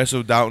supposed to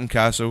wrestle Dalton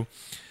Castle,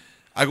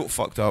 I got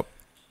fucked up.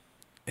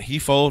 He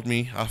followed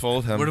me. I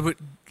followed him.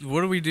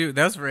 What do we do?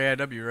 That was for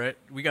AIW, right?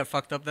 We got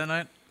fucked up that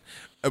night?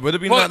 It would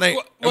have been that night.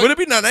 It would have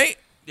been that night.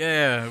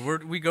 Yeah,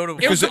 we go to...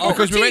 Because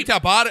we went to a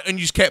bar and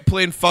you just kept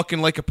playing fucking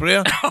Like a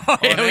Prayer.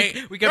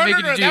 We kept making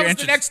you do your that was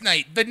the next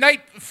night.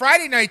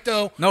 Friday night,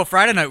 though. No,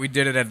 Friday night we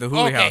did it at the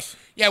Hooley House.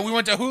 Yeah, we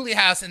went to Hooley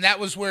House, and that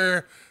was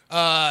where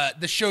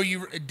the show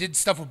you did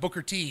stuff with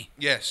Booker T.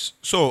 Yes.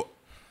 So,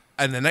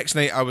 and the next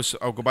night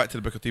I'll go back to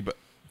the Booker T, but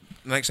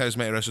the next night I was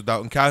meant to wrestle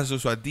Dalton Castle,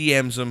 so I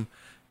DMs him.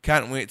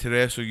 Can't wait to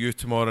wrestle you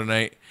tomorrow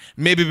night.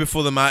 Maybe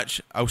before the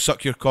match, I'll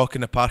suck your cock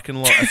in the parking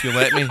lot if you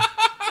let me.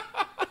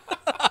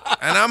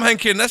 And I'm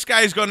thinking, this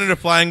guy's going to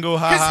reply and go,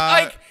 ha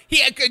ha.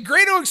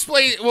 Grado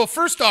explained, well,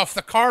 first off,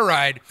 the car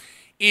ride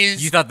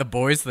is... You thought the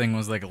boys thing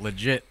was like a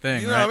legit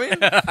thing, You know right?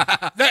 what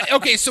I mean?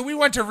 Okay, so we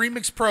went to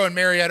Remix Pro in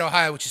Marietta,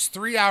 Ohio, which is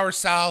 3 hours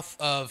south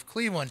of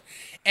Cleveland.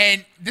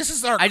 And this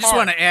is our car. I just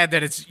want to add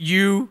that it's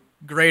you,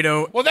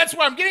 Grado, Well, that's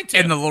what I'm getting to.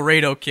 and the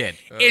Laredo kid.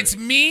 It's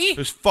me,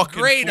 His fucking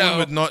Grado, phone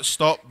would not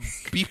stop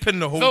beeping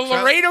the whole the trip.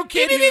 Laredo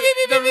kid,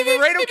 the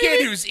Laredo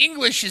kid whose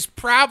English is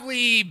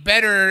probably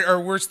better or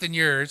worse than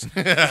yours,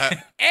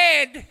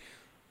 and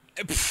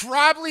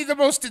probably the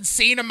most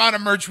insane amount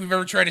of merch we've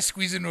ever tried to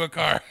squeeze into a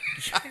car.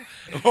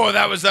 Oh,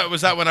 that was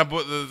that when I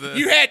bought the...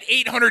 You had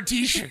 800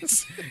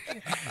 T-shirts.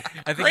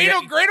 I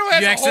think Grado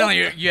has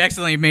you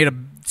accidentally made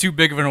too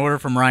big of an order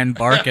from Ryan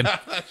Barkin.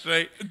 That's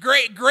right.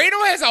 Grado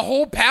has a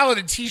whole pallet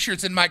of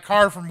T-shirts in my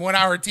car from 1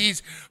 Hour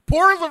Tees.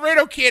 Poor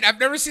Laredo kid. I've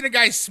never seen a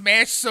guy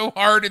smash so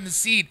hard in the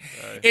seat.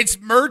 It's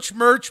merch,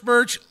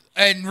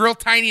 and real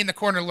tiny in the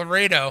corner,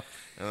 Laredo.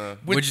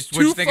 With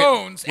two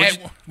phones.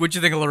 What'd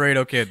you think of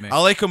Laredo kid, man? I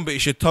like him, but he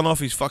should turn off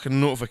his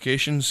fucking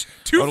notifications.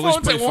 Two or at least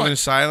phones put at his phone in once.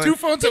 silent. Two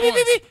phones at once.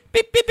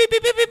 Beep, beep, beep, beep,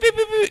 beep, beep, beep,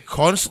 beep, beep.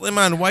 Constantly,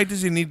 man. Why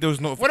does he need those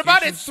notifications? What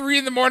about at 3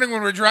 in the morning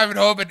when we're driving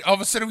home and all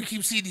of a sudden we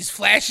keep seeing these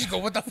flashes? Go,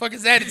 what the fuck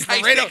is that? It's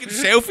He's Laredo. taking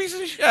selfies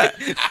and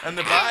shit. And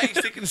the back,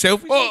 he's taking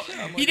selfies. Well,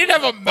 he did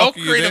have a milk fuck are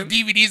you crate of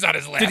doing? DVDs on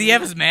his lap. Did he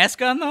have his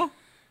mask on though?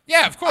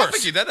 Yeah, of I course.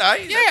 think he did,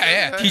 aye.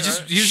 Yeah. He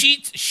just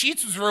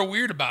Sheets was real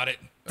weird about it.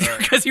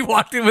 because he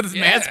walked in with his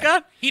mask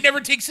on. He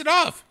never takes it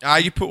off.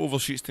 You put oval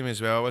sheets to me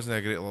as well. I wasn't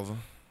a great lover.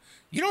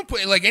 You don't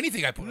put like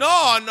anything I put.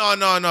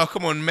 No.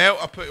 Come on, melt.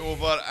 I put it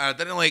over. I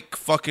didn't like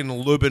fucking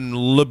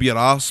lube your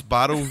ass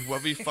barrel.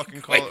 Whatever you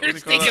fucking call it. What do You're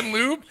you call it? stinking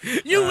lube.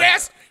 You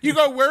ask. You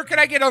go. Where can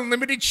I get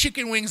unlimited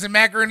chicken wings and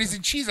macaronis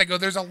and cheese? I go.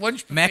 There's a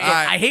lunch.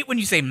 I hate when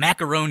you say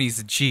macaronis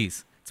and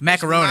cheese. It's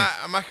macaroni.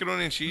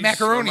 Macaroni and cheese.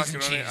 Macaronis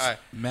and cheese. Aye.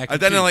 Mac I and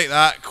didn't cheese. like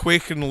that.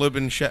 Quake and lube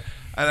and shit.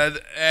 And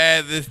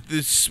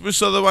this what's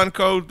the other one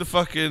called? The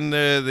fucking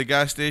the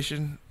gas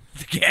station.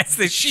 Yes,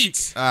 the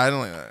Sheets. I don't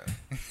like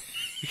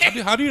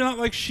that. How do you not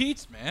like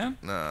sheets, man?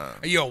 Nah.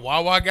 Are you a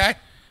Wawa guy?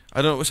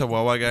 I don't know what's a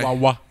Wawa guy.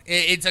 Wawa.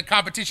 It's a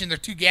competition. There are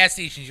 2 gas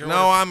stations.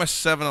 No, I'm a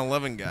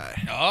 7-Eleven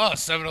guy. Oh,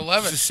 It's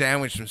 7-Eleven. a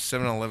sandwich from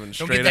 7-Eleven. Don't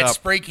Straight get that up.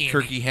 spray candy.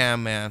 Turkey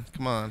ham, man.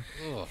 Come on.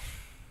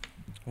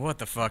 What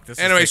the fuck? This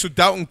Anyway, is so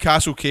Dalton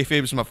Castle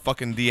kayfabe's my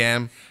fucking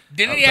DM.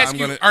 Didn't he But ask I'm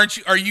you? gonna-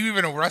 Are you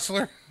even a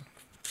wrestler?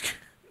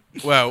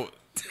 Well,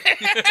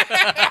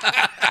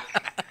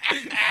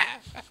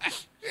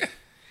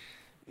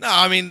 no,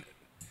 I mean,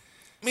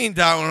 me and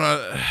Dalton,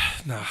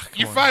 nah, come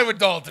You're on. fine with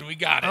Dalton. We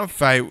got it. I'm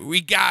fine.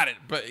 We got it.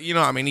 But, you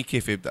know, I mean, he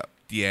kayfabed that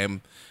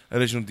DM,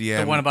 original DM.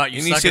 The one about you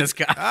And he sucking his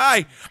cock.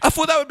 Aye. I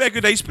thought that would be a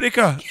good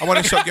icebreaker. I want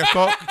to suck your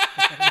cock.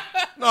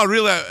 No,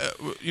 really,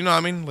 you know what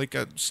I mean? Like,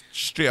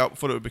 straight up,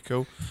 thought it would be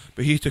cool.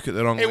 But he took it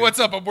the wrong way. Hey, what's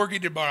up? I'm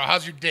working tomorrow.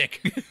 How's your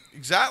dick?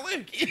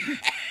 Exactly.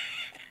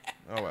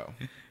 Oh, well.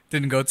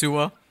 didn't go too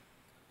well.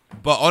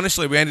 But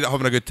honestly, we ended up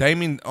having a good time. I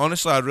mean,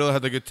 honestly, I really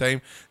had a good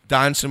time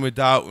dancing with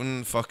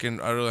Dalton.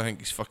 Fucking, I really think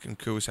he's fucking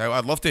cool as hell.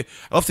 I'd love to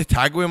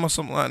tag with him or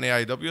something like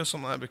that in the AIW or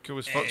something like that. Would be cool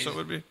as fuck. So it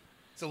would be.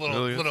 It's a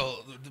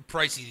little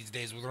pricey these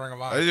days with Ring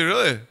of Honor. Is it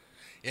really?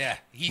 Yeah,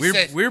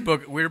 We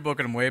were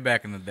booking him way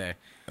back in the day.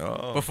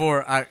 Oh.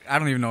 Before I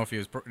don't even know if he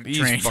was He's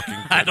trained. fucking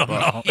good. I don't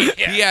know.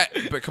 Yeah,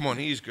 but come on,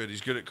 he's good.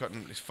 He's good at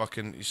cutting. His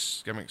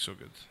gimmick's so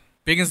good.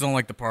 Biggins don't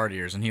like the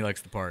partiers, and he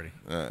likes the party.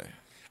 Aye.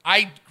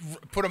 I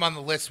put him on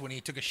the list when he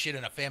took a shit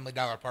in a Family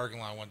Dollar parking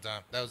lot one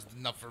time. That was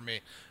enough for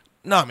me.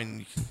 No, I mean,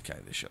 you can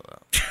kind of shut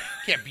up.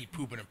 Can't be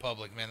pooping in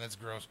public, man. That's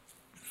gross.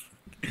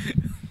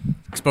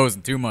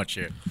 Exposing too much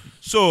here.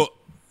 So,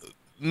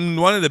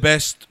 one of the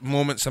best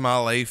moments of my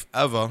life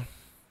ever.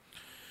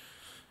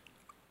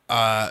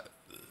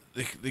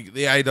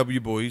 The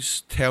AIW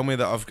boys tell me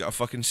that I've got a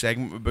fucking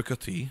segment with Booker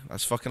T.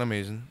 That's fucking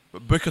amazing.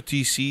 But Booker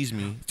T sees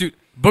me. Dude,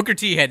 Booker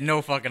T had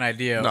no fucking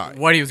idea No.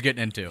 what he was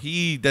getting into.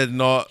 He did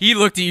not. He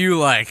looked at you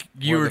like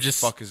you What were the just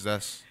fuck is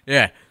this?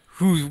 yeah.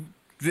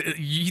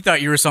 He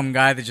thought you were some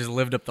guy that just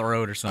lived up the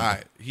road or something. All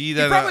right. He He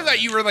did probably not.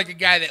 thought you were like a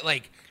guy that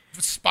like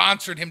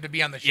sponsored him to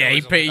be on the show. Yeah, he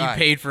or something.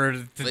 paid for to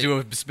Like, do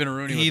a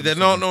spinneroonie. He with did him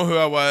not or know who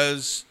I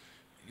was.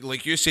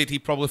 Like you said, he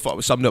probably thought I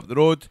was somebody up the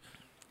road.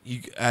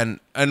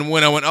 And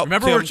when I went up,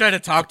 Remember to we were him, trying to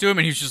talk to him,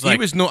 and he was just he like,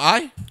 was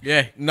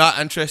yeah. not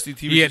interested.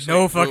 He was He had just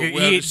no like, fucking-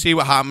 We'll he- just see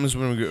what happens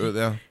when we get out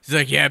there. He's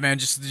like, yeah, man,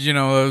 just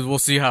we'll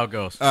see how it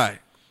goes. Aye.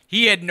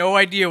 He had no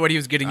idea what he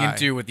was getting Aye.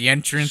 into with the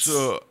entrance.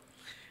 So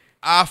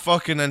I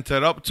fucking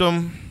interrupt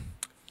him.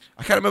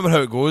 I can't remember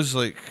how it goes.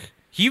 Like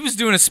He was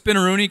doing a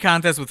spinneroonie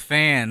contest with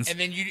fans, And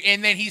then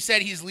he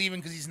said he's leaving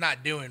because he's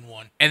not doing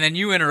one. and then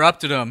you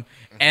interrupted him.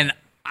 And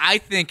I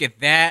think at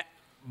that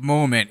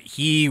moment,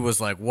 he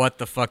was like, what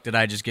the fuck did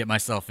I just get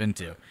myself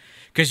into?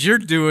 Because you're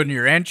doing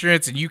your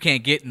entrance, and you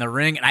can't get in the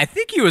ring. And I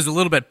think he was a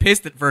little bit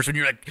pissed at first when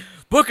you're like,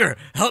 Booker,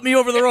 help me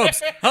over the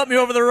ropes. Help me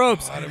over the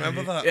ropes. I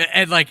remember that.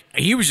 And, like,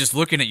 he was just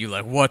looking at you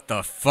like, what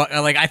the fuck?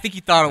 Like, I think he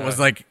thought it was,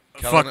 like,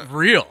 Killing fuck it.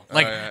 real.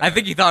 Like, yeah, I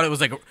think he thought it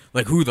was,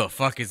 like, who the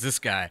fuck is this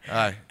guy?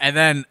 Aye. And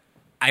then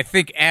I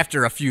think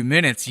after a few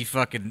minutes, he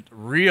fucking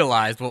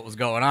realized what was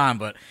going on.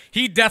 But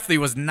he definitely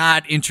was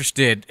not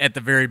interested at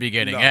the very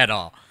beginning at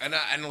all. And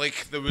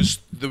like there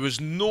was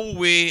no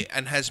way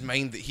in his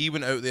mind that he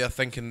went out there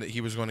thinking that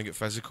he was going to get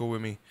physical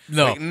with me.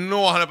 No. Like, no,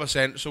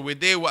 100%. So we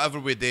did whatever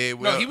we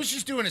did. No, he was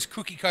just doing his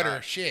cookie cutter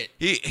shit.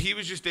 He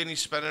was just doing his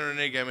spinner and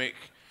a gimmick.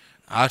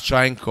 I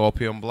try and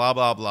copy him, blah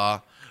blah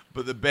blah.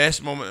 But the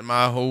best moment in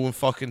my whole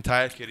fucking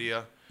entire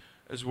career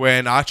is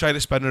when I try to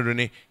spin a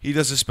Rooney. He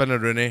does a spin a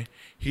Rooney.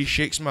 He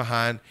shakes my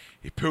hand.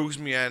 He pulls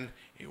me in.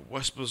 He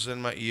whispers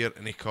in my ear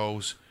and he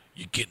calls,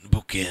 "You're getting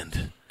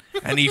bookend."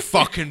 And he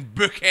fucking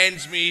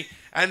bookends me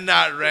in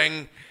that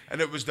ring. And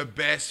it was the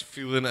best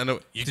feeling. And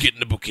you're getting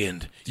the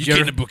bookend. You're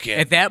getting the bookend.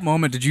 At that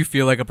moment, did you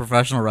feel like a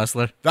professional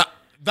wrestler?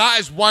 That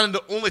is one of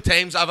the only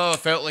times I've ever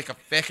felt like a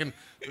fucking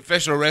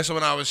professional wrestler,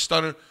 when I was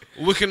stunning,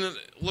 looking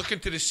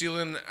to the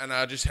ceiling, and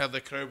I just heard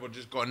the crowd were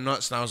just going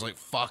nuts, and I was like,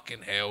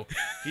 fucking hell.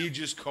 He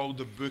just called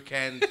the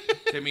bookend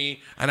to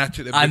me, and I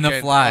took the bookend. On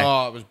the fly.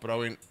 Oh, it was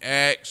brilliant.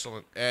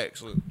 Excellent.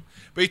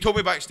 But he told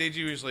me backstage,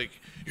 he was like,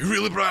 "You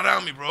really brought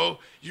on me, bro.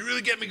 You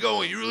really get me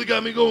going. You really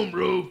got me going,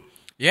 bro."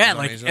 Yeah, It was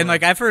like amazing, and man.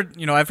 like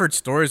I've heard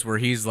stories where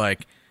he's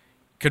like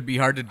could be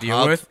hard to deal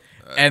Hard. with,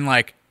 and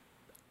like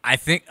I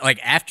think like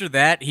after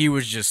that he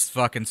was just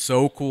fucking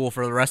so cool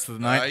for the rest of the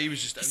night. He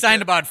was just He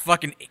signed about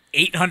fucking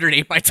 800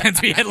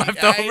 8x10s we had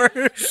left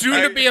over.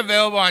 Soon to be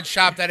available on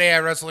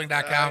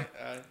shop.aiwrestling.com.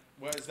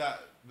 What is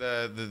that?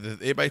 The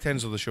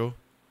 8x10s of the show?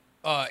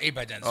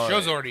 8x10s. Oh,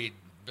 Show's right. already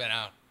been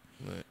out.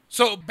 Right.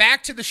 So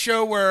back to the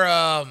show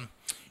where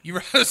you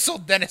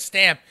wrestled Dennis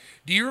Stamp.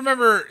 Do you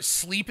remember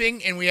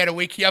sleeping and we had to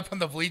wake you up on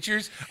the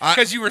bleachers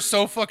because you were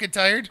so fucking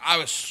tired? I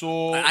was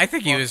so... I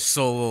think he was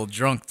so a little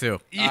drunk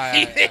too.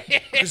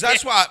 Because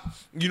that's what...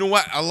 You know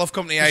what? I love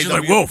company AIW. He's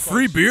like, whoa,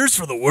 free beers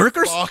for the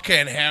workers?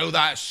 Fucking hell,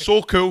 that's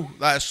so cool.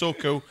 That is so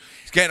cool.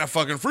 He's getting a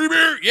fucking free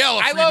beer. Yeah,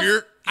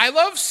 beer. I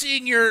love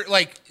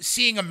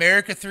seeing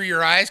America through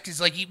your eyes, because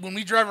like when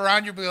we drive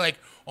around, you'll be like,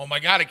 "Oh my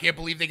god, I can't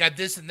believe they got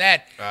this and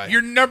that." Aye.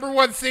 Your number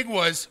one thing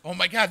was, "Oh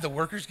my god, the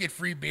workers get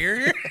free beer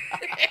here."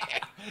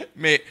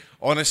 Mate,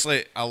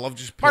 honestly, I love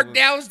just Mark pulling...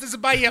 Dallas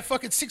doesn't buy you a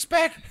fucking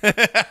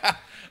 6-pack.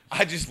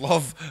 I just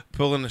love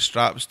pulling the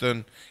straps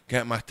down,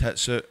 getting my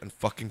tits out, and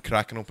fucking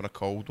cracking open a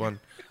cold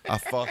one. I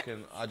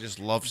just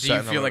love Do sitting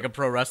you feel around. like a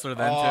pro wrestler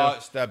then Oh, too?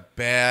 it's the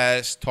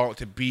best. Talk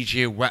to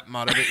BJ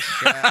Whitmer about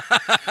shit.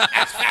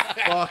 It's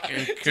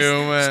fucking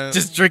cool, man.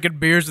 Just drinking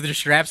beers with your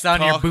straps down,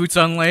 and your Talk- boots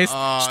unlaced,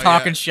 just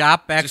talking yeah. shop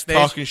Just backstage.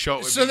 talking shit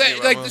with So BJ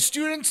that like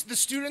Whitmer. the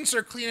students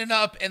are cleaning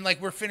up, and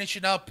like we're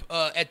finishing up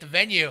at the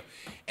venue,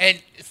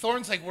 and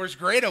Thorne's like, "Where's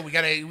Grado? We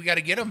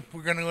gotta get him.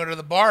 We're gonna go to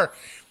the bar.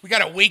 We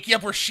gotta wake you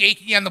up. We're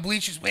shaking you on the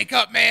bleachers. Wake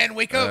up, man.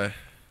 Wake up."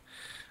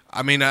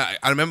 I mean, I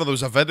remember there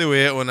was a video of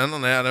it on the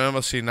internet. I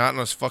remember seeing that, and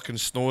I was fucking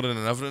snoring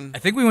and everything. I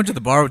think we went to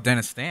the bar with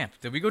Dennis Stamp.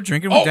 Did we go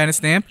drinking with Dennis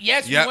Stamp?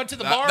 Yes, we went to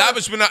the bar. That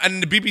was when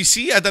in the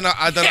BBC. I done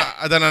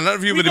an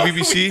interview with the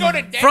BBC. We go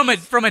to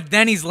Denny's. From a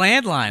Denny's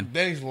landline.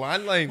 Denny's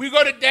landline. We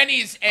go to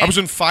Denny's I was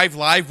on 5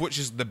 Live, which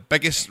is the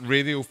biggest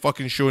radio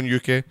fucking show in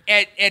UK.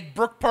 at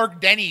Brook Park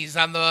Denny's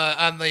on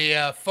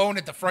the phone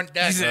at the front He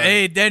desk. said,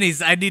 "Hey,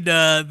 Denny's, I need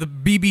the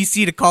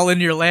BBC to call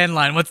into your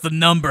landline. What's the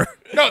number?"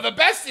 No, the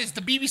best is the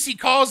BBC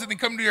calls and they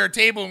come to our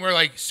table and we're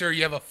like, "Sir,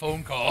 you have a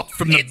phone call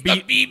From the it's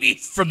the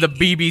BBC." From the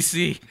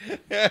BBC.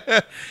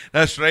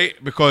 That's right,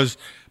 because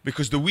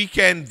the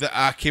weekend that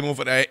I came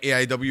over to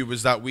AIW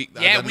was that week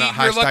that I Yeah, did we that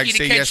were hashtag lucky to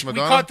Say catch. Yes We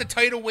Madonna. caught the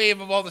tidal wave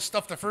of all the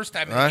stuff the first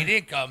time, and Aye. you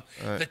didn't come.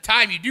 The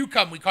time you do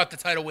come, we caught the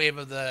tidal wave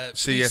of the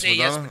Say Yes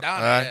Madonna.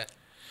 Madonna. Aye. Yeah.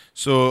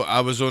 So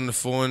I was on the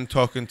phone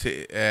talking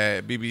to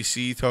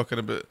BBC, talking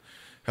about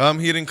how I'm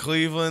here in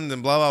Cleveland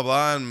and blah blah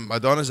blah, and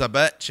Madonna's a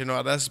bitch, you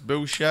know, this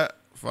bullshit.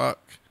 Fuck.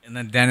 And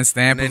then Dennis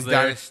Stamp And was then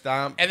there. Dennis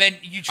Stamp. And then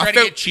you I try to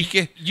felt get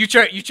cheeky. You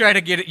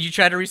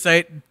try to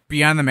recite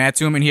Beyond the Mat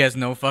to him, and he has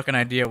no fucking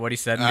idea what he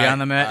said in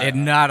Beyond the Mat.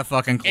 And not a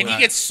fucking clue. and he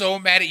gets so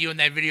mad at you in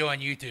that video on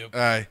YouTube.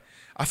 Aye.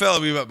 I felt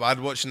a wee bit bad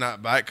watching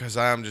that back because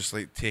I am just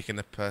like taking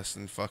the piss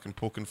and fucking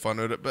poking fun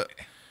out of it, but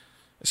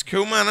it's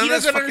cool, man. He And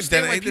it's doesn't fucking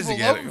understand why Dennis. He doesn't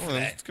people get love it. him Come for on.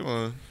 that. Come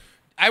on.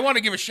 I want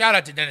to give a shout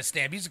out to Dennis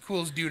Stamp. He's the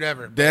coolest dude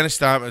ever. Dennis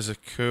Stamp is a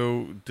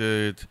cool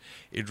dude.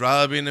 He'd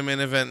rather be in the main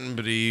event and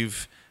breathe,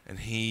 and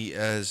he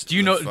is. Do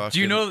you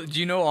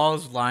know all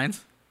his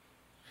lines?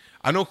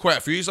 I know quite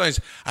a few lines.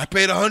 I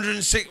paid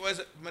 160. Was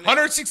it?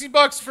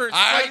 $160 for flight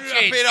I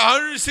change. paid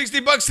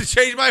 $160 to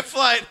change my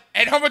flight.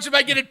 And how much am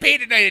I getting paid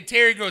tonight? And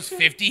Terry goes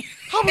 50.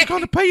 I was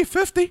going to pay you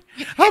 50.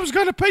 I was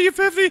going to pay you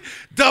 50.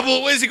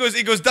 Double. What is he goes?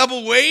 He goes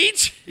double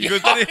wage. He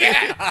goes.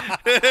 Yeah.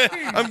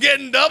 I'm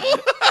getting double.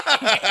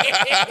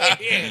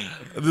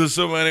 There's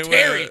so many.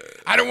 Terry,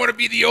 I don't want to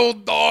be the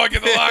old dog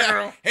in the locker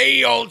room.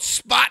 Hey, old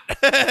Spot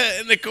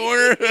in the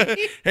corner.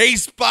 Hey,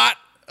 Spot.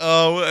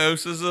 What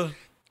else is there?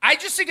 I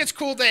just think it's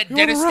cool that You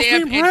Dennis wanna rough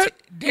Stamp me, and Brett?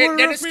 You wanna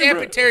Dennis rough me, Stamp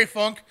Brett? and Terry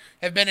Funk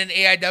have been in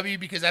AIW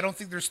because I don't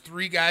think there's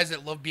 3 guys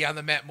that love Beyond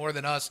the Mat more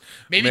than us.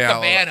 Maybe Man,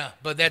 Cabana,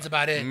 but that's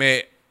about it.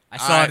 Mate, I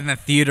saw it in the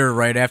theater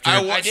right after I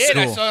I watched did.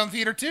 I school. saw it in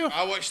theater too.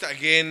 I watched it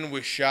again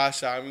with Shah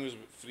Samuels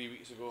 3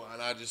 weeks ago,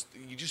 and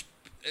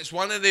it's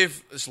one of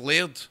it's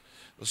layered.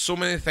 There's so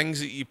many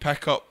things that you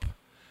pick up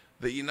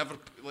that you never,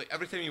 like,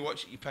 every time you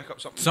watch it, you pick up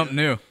something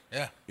new.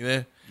 Yeah. You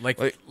know? Like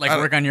I-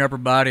 work on your upper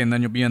body and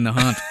then you'll be in the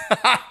hunt.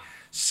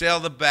 Sell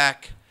the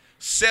back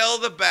so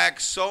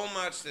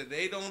much that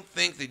they don't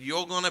think that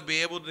you're going to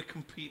be able to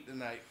compete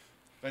tonight.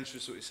 Vince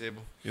Russo to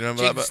Sable. You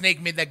remember Jake that the bit?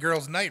 Snake made that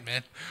girl's night,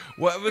 man.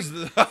 What was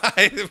the...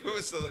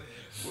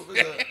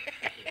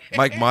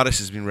 Mike Modest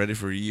has been ready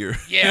for a year.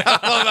 Yeah.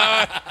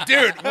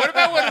 Dude, what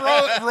about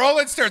when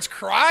Roland starts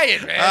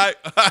crying, man?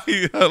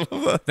 I love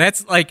that.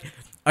 That's like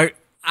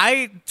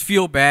I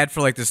feel bad for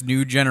like this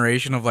new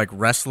generation of like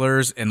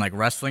wrestlers and like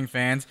wrestling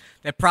fans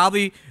that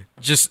probably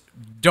just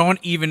don't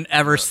even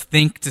ever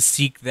think to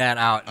seek that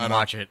out and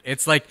watch it.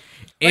 It's like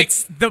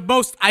it's the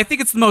most. I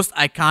think it's the most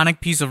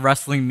iconic piece of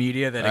wrestling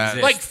media that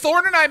exists. Like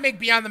Thorne and I make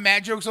Beyond the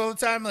Mat jokes all the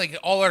time. Like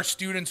all our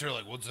students are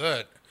like, "What's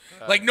that?"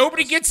 Like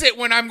nobody gets it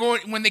when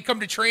they come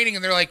to training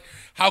and they're like,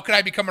 "How could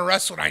I become a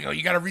wrestler?" And I go,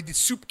 "You got to read the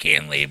soup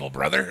can label,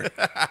 brother.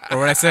 or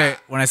when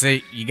I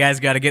say you guys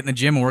got to get in the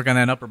gym and work on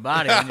that upper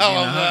body. When you're You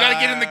being a hunt. got to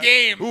get in the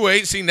game." Ooh, I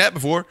ain't seen that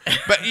before.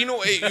 But you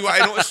know,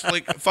 I noticed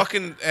like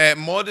fucking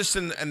Modest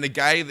and the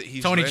guy that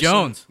he's Tony wrestling,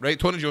 Jones. right?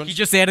 Tony Jones. He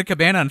just added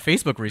Cabana on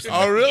Facebook recently.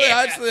 Oh, really? Yeah.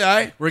 Actually,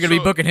 aye. We're gonna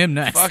be booking him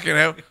next. Fucking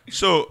hell.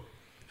 So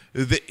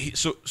they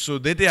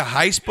did a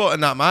high spot in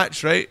that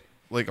match, right?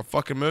 Like a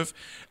fucking move,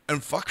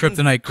 and fucking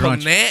Kryptonite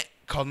crunch.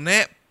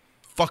 Cornette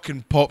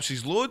fucking pops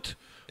his load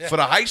for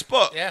a high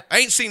spot. Yeah. I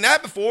ain't seen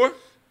that before.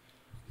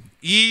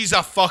 He's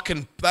a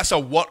fucking. That's a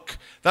work.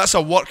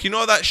 You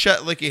know that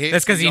shit. Like he hates.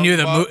 That's because the he knew Young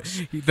the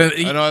Bucks? move.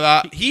 I know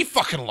that. He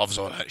fucking loves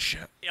all that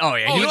shit. Oh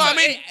yeah, Oh, You know what I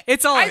mean?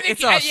 It's all I think-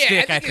 it's all yeah,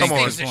 shtick. I I think. think Come his on.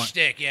 thing's a Point.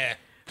 shtick. Yeah.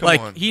 Come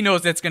Like on. he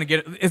knows that's gonna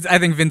get. I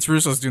think Vince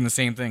Russo's doing the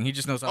same thing. He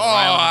just knows how to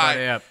rile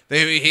everybody up.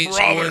 He hates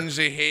Brother. Owens.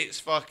 He hates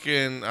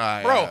fucking.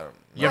 Aye, Bro. aye.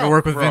 You ever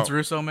work with Bro. Vince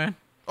Russo, man?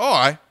 Oh,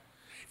 aye.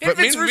 But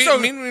Vince me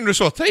Russo- and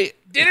Russo are tight.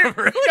 Didn't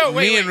no wait,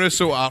 Me wait. and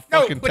Russo are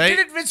No, fucking but tight.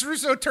 didn't Vince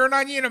Russo turn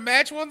on you in a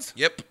match once?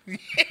 Yep.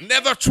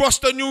 Never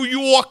trust a New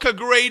Yorker,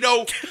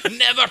 Grado.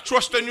 Never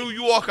trust a New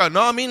Yorker.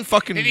 No, I mean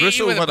fucking Did he hit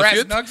Russo you with a had a brass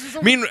feud. knucks or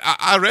something? I mean,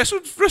 I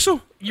wrestled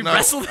Russo. You No,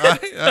 wrestled him?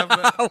 You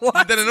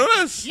didn't know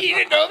this? You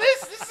didn't know this?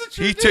 This is a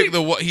true He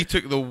thing.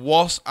 took the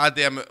worst. I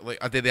did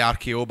the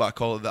RKO, but I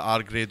call it the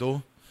R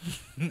Grado.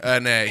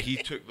 And he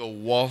took the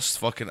worst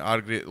fucking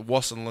R Grado,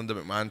 worse than Linda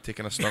McMahon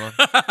taking a stunner.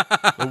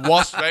 The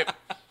worst, right?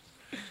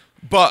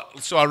 But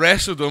so I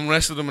wrestled him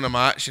in a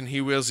match, and he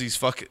wears these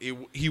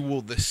fucking. He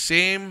wore the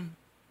same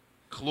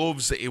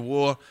clothes that he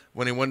wore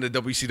when he won the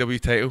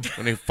WCW title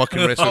when he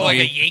fucking wrestled Oh, like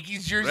me. a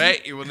Yankees jersey?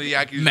 Right, he won the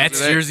Yankees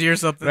Mets right? jersey or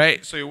something.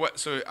 Right,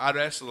 so I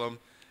wrestled him,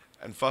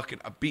 and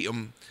fucking I beat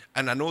him,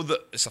 and I know that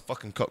it's a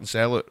fucking cut and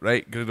sell it,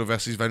 right? Grado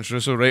versus Vince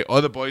Russo, right?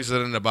 All the boys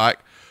are in the back,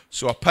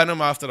 so I pin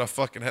him after I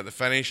fucking hit the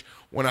finish.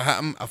 When I hit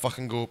him, I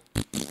fucking go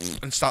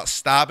and start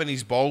stabbing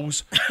his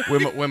balls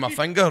with my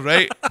finger,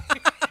 right?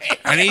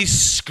 And he's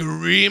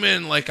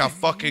screaming like a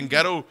fucking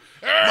ghetto.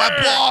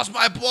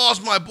 My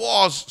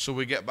balls. So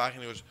we get back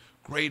and he goes,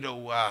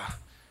 Grado,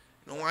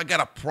 I got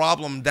a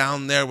problem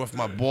down there with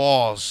my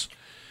balls.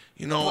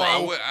 You know,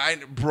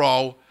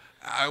 I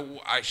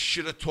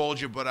should have told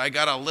you, but I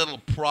got a little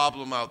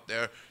problem out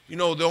there. You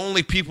know, the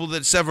only people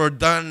that's ever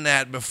done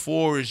that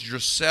before is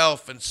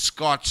yourself and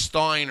Scott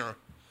Steiner.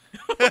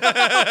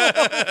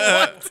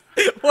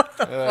 What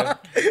the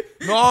fuck?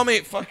 No,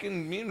 mate,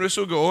 fucking me and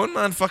Russo go on,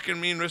 man. Fucking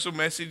me and Russo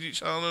message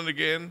each other and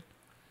again.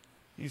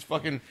 He's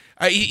fucking.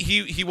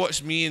 He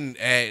watched me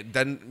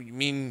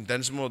and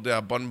Dinsmore do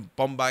a bum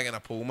bag and a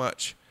pole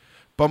match.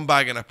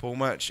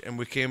 And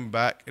we came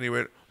back and he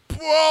went,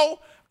 bro,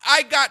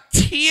 I got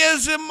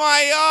tears in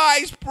my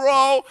eyes,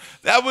 bro.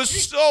 That was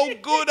so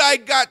good. I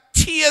got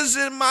tears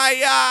in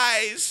my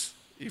eyes.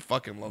 He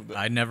fucking loved it.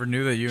 I never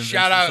knew that you and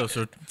Shout Vince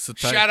out, Russo so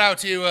tight. shout out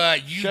to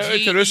Eugene. Shout out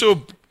to Russo.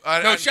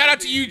 No, shout out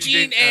to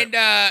Eugene and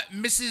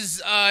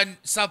Mrs.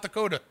 South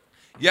Dakota.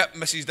 Yep,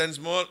 Mrs.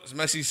 Dinsmore,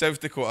 Mrs. South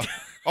Dakota.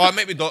 Oh, it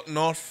might be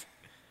North.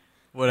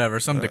 Whatever,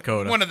 some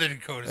Dakota. One of the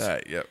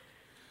Dakotas. Yep.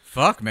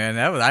 Fuck, man,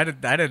 that was I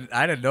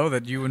didn't know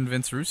that you and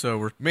Vince Russo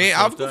were. Mate, were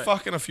so I've got tight.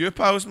 fucking a few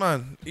pals,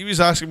 man. He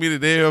was asking me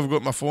today who I've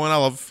got my phone. I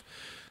love.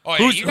 Oh,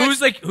 yeah,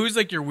 Who's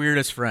like your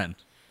weirdest friend?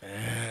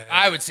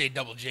 I would say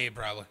Double J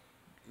probably.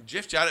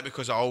 Jeff Jarrett,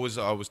 because I always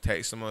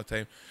text him all the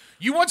time.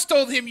 You once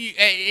told him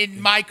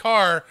in my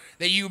car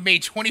that you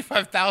made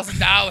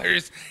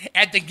 $25,000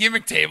 at the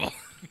gimmick table.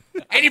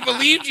 And he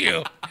believed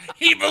you.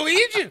 He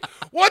believed you.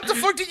 What the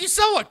fuck did you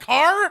sell? A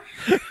car?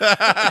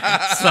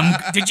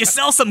 Did you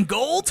sell some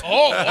gold?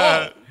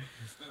 Oh.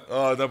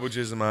 Oh, double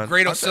jizz, man.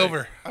 Grado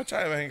silver. I'll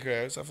try to think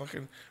it's a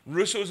fucking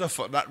Russo's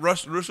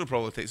Russo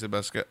probably takes the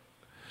biscuit.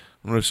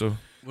 Russo.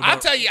 I'll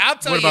tell you.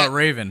 What about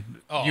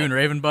Raven? Oh. You and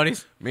Raven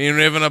buddies? Me and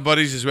Raven are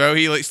buddies as well.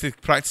 He likes to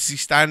practice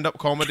his stand-up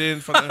comedy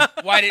in front of.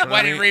 Why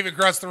did Raven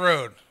cross the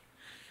road?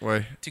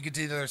 Why? To get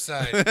to the other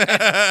side.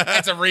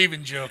 That's a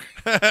Raven joke.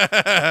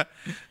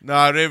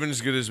 Nah,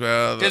 Raven's good as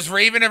well. Does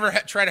Raven ever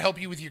try to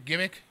help you with your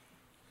gimmick?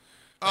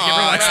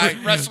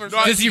 Wrestlers.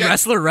 Does he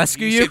wrestler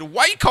rescue you? Said,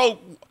 why call?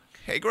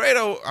 Hey,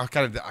 Grado. I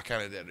kind of did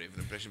a Raven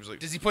impression. He was like,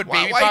 Does he put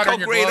why baby powder call in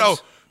your Grado?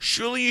 gloves?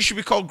 Surely you should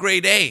be called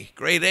Grade A.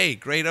 Grade A.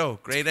 Grado.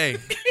 Grade A.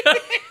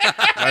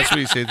 That's what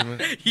he said to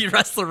me. He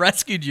wrestler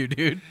rescued you,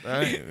 dude.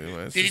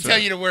 Did he tell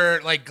you to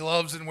wear like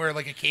gloves and wear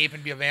like a cape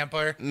and be a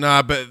vampire?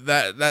 Nah, but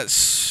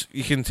that's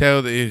you can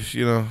tell that if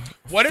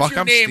What fuck, if your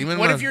I'm name? steaming,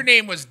 What man. if your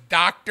name was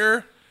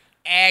Dr.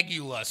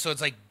 Agula? So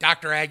it's like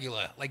Dr.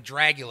 Agula, like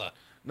Dragula.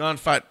 No, in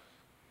fact,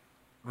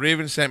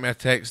 Raven sent me a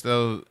text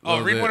though.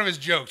 Read one of his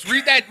jokes.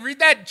 Read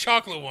that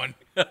chocolate one.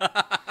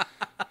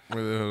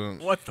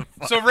 What the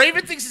fuck? So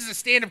Raven thinks he's a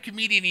stand-up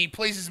comedian and he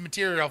plays his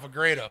material off of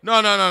Grado.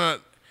 No.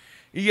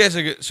 He gets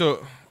a good.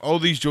 So all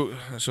these jokes.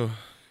 So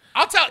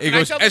I'll tell. he Can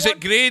goes, I tell is the it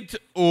grade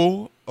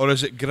O or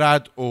is it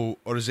grad O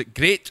or is it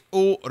great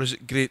O or is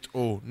it great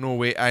O? No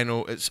way, I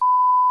know it's.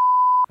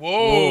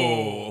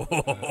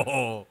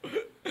 Whoa.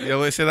 You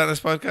allowed to say that in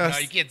this podcast? No,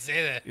 you can't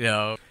say that.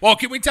 Yeah. Well,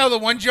 can we tell the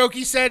one joke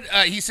he said?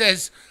 He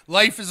says,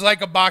 life is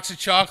like a box of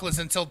chocolates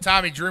until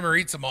Tommy Dreamer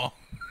eats them all.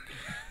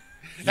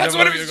 That's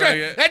one of his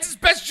jokes. That's his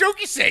best joke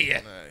he say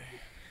yet.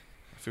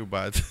 I feel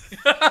bad.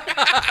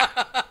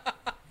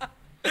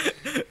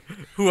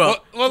 Who else?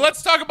 Well,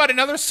 let's talk about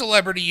another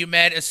celebrity you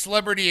met, a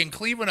celebrity in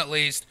Cleveland at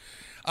least.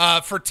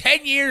 For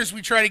 10 years,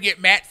 we try to get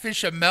Matt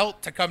Fish a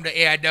Melt to come to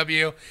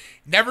AIW.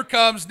 Never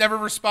comes, never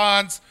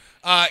responds.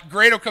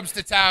 Grado comes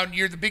to town.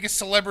 You're the biggest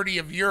celebrity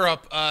of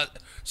Europe.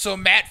 So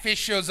Matt Fish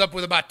shows up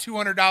with about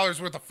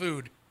 $200 worth of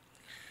food.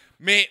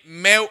 Mate,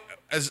 Melt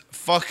is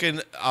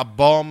fucking a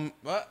bomb.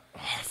 What?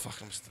 Oh,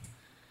 fuck,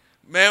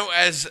 Melt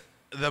is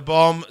the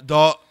bomb.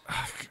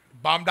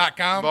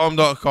 Bomb.com?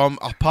 Bomb.com.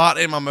 A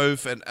party in my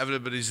mouth and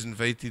everybody's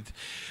invited.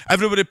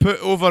 Everybody put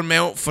over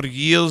Melt for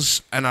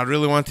years and I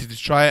really wanted to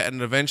try it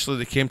and eventually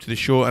they came to the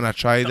show and I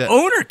tried it.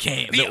 Owner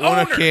came. The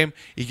owner came.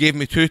 He gave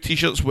me 2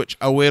 t-shirts which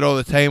I wear all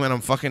the time and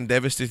I'm fucking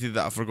devastated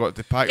that I forgot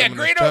to pack them in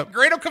this trip.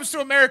 Grado comes to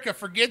America,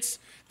 forgets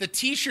the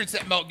t-shirts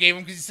that Melt gave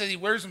him because he says he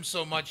wears them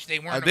so much they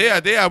weren't. I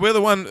do. I wear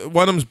the one of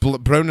them's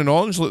brown and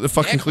orange like the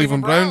fucking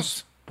Cleveland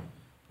Browns.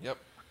 Yep.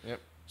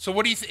 So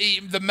what do you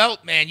think? The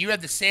Melt Man, you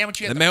had the sandwich.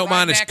 You had The Melt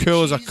Man is mac and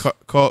cool as a cheese.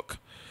 cock.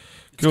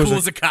 Cool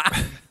as a cock.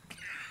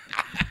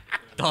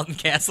 Dalton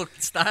Castle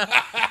style.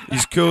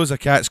 He's cool as a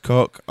cat's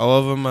cock. I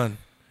love him, man.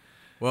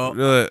 Well,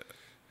 Really.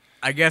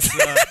 I guess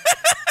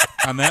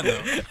On that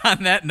note,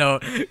 on that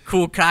note,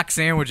 cool cock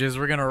sandwiches,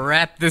 we're going to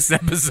wrap this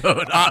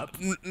episode up.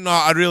 No,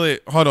 I really.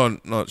 Hold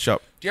on. No, shut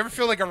up. Do you ever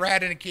feel like a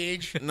rat in a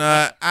cage?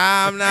 No,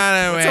 I'm not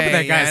away. What's up with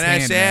that guy's and I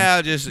hand, say man?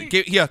 I'll just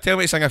here. Tell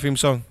me to sing a theme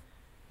song.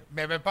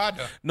 Bebe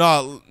Pado.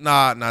 No,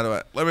 do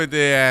it. Let me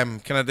do.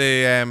 Can I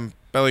do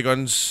Billy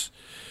Gunn's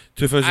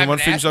 2001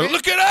 I theme haven't song? asked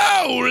Look at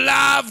all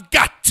I've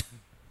got.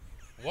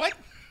 What?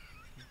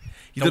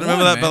 You The don't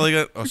remember one, that man. Billy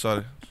Gunn? Oh,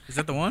 sorry. Is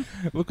that the one?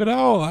 look at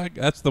all.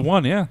 That's the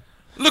one, yeah.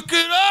 Look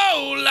at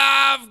all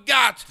I've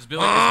got.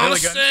 Billy On Gunn- a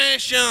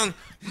session,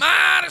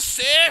 my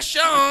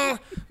session.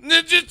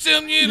 Did you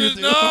tell you to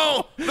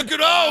know? Look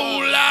at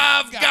all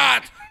I've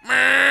got.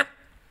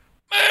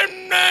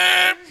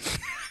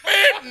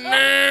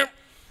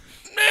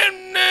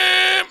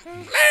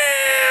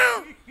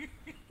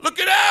 Look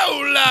at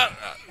all I've.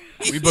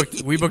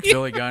 We booked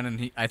Billy Gunn,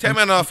 and I Tell think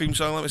me another theme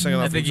song. Let me sing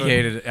another I think theme he song.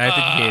 hated it. I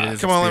think he hated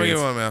his Come on, let me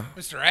experience. get one, man.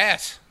 Mr.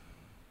 Ass.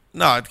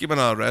 No, give me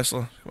another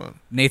wrestler. Come on.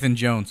 Nathan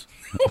Jones.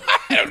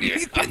 I don't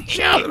even I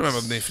don't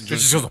remember Nathan It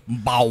Jones. just goes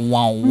bow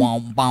wow wow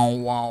bow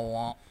wow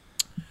wow.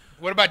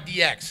 What about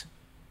DX?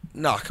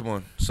 No, come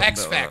on. Something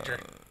X better than Factor.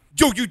 that.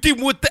 Yo, you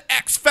dealing with the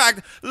X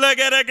Factor. Look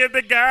at I get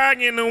the guy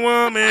in the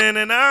woman,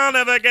 and I'll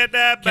never get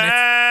that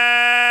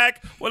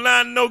back. Well,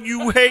 I know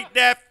you hate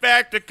that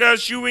factor,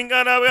 cause you ain't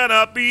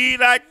gonna be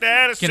like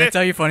that. Can I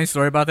tell you a funny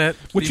story about that?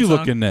 What theme you song?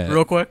 looking at?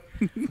 Real quick.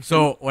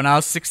 So when I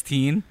was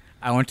 16,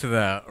 I went to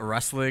the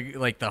wrestling,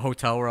 like the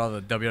hotel where all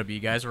the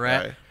WWE guys were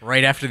at, Aye.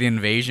 right after the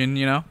invasion,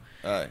 you know?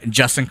 Aye. And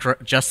Just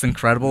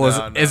Incredible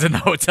is in the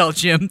hotel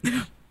gym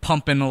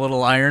pumping a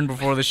little iron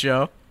before the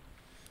show.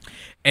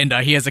 And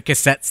he has a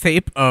cassette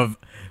tape of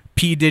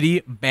P.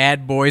 Diddy,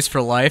 Bad Boys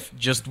for Life,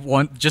 just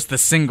the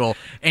single,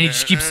 and he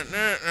just keeps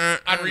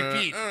On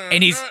repeat.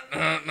 and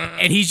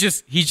he's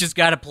just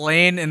got it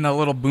playing in the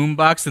little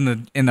boombox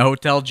in the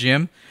hotel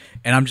gym,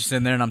 And I'm just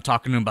sitting there and I'm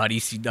talking to him about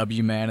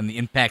ECW, man, and the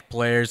Impact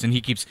players, and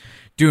he keeps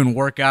doing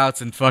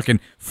workouts and fucking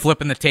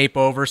flipping the tape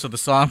over so the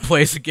song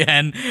plays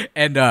again.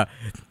 And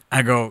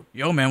I go,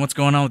 yo, man, what's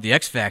going on with the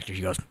X Factor?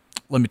 He goes,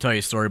 let me tell you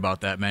a story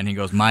about that, man. He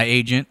goes, my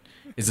agent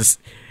is this.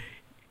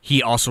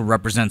 He also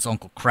represents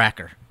Uncle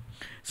Cracker.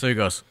 So he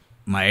goes,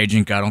 my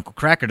agent got Uncle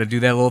Cracker to do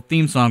that little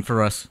theme song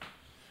for us.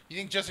 You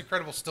think Just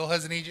Incredible still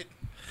has an agent?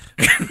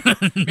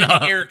 Maybe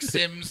Eric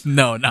Sims?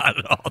 No, not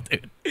at all,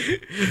 dude.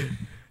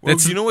 Well,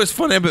 you know what's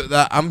funny about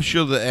that? I'm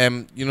sure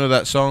that you know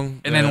that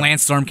song. And then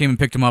Lance Storm came and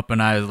picked him up,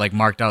 and I like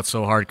marked out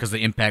so hard because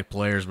the Impact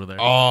players were there.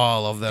 Oh, I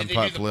love the Did they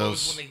Impact do the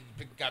pose players. when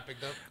they got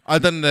picked up? I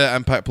done the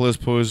Impact Players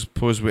pose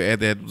with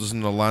Eddie Edwards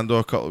in Orlando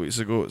a couple of weeks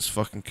ago. It's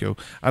fucking cool.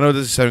 I know it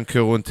doesn't sound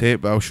cool on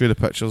tape, but I'll show you the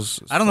pictures.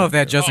 It's I don't know if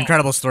that Just Oh.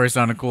 Incredible story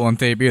sounded cool on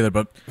tape either,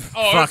 but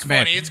Oh, fuck, it's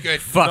man. funny. It's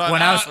good. Fuck, No,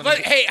 when I was...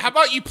 Hey, how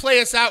about you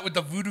play us out with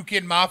the Voodoo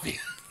Kid Mafia?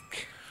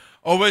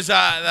 Oh, was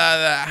that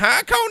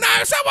the call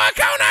now? Someone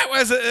call now?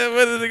 Was it?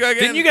 Where did it go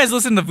again? Didn't you guys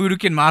listen to Voodoo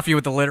Kid Mafia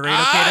with the Laredo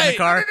kid in the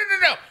car?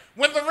 No.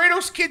 When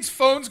Laredo's kid's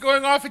phone's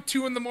going off at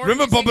 2 in the morning.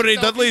 Remember he's Bubba Ray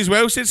saying Dudley as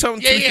well said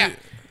something? Yeah. too?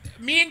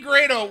 Me and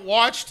Grado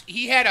watched.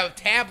 He had a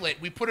tablet.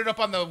 We put it up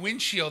on the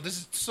windshield. This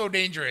is so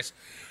dangerous.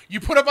 You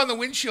put up on the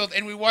windshield,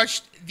 and we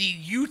watched the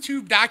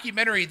YouTube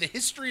documentary, The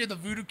History of the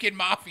Voodoo Kid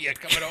Mafia,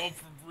 coming home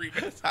from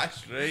Rebus.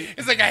 That's right.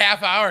 It's like a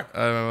half hour.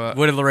 I remember that.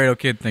 What did Laredo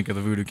kid think of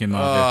the Voodoo Kid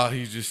Mafia? Oh,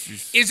 he's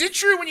Is it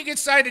true when you get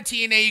signed to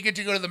TNA, you get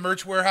to go to the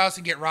merch warehouse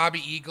and get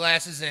Robbie E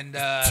glasses and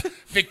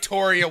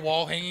Victoria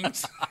wall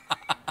hangings?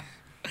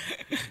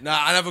 Nah,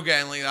 I never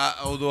get anything like that.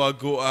 Although I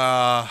go,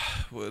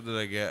 what did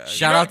I get?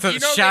 Shout out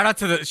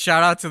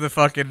to the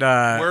fucking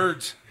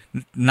Words.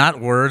 not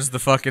words,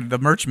 the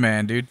merch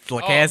man, dude,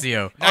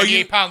 Lacazio.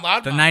 98-pound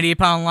loudmouth. The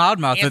 98-pound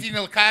loudmouth. Anthony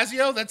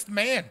Lacazio, that's the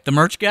man. The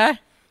merch guy?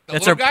 The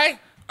little guy?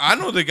 I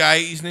know the guy.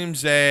 His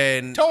name's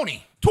Tony.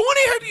 Tony.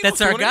 How do you That's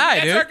know our Tony? guy,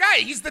 That's dude. our guy.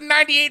 He's the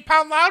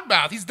 98-pound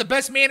loudmouth. He's the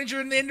best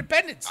manager in the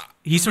independents.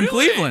 He's from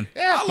Really? Cleveland.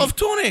 Yeah. I love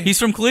Tony. He's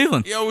from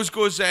Cleveland. He always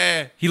goes,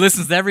 He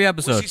listens to every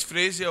what's episode. his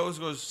phrase? He always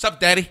goes, sup,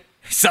 daddy?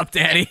 Sup,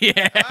 daddy?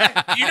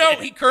 Yeah. You know,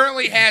 he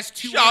currently has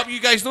 2... Shut up, you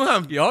guys know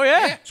him. Oh,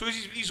 yeah. So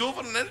he's over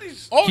in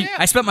Indies. Oh, He- yeah.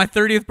 I spent my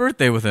 30th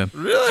birthday with him.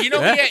 Really?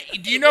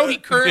 Do you know he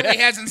currently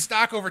has in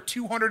stock over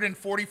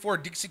 244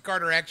 Dixie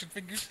Carter action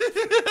figures?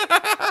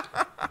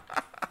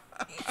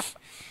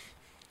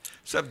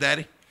 Sup,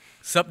 daddy?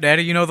 Sup,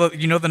 daddy? You know the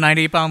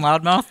 98-pound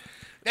loudmouth?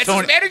 That's Tony-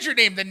 his manager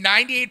name, the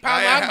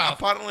 98-pound loudmouth.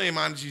 Apparently he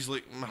manages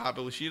like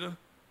Mahabali Shira.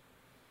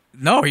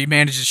 No, he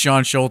manages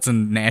Sean Schultz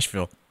in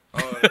Nashville.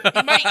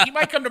 He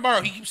might come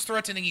tomorrow. He keeps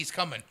threatening he's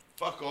coming.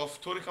 Fuck off.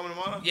 Tony coming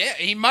tomorrow? Yeah,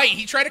 he might.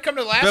 He tried to come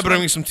to the last Better bring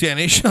one. me some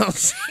TNA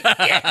shirts.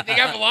 Yeah, they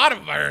have a lot of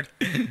them, I heard.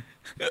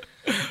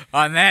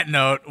 On that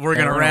note, we're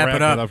going to wrap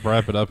it up.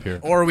 Wrap it up here.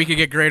 Or we could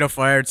get Grado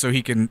fired so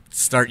he can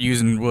start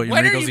using William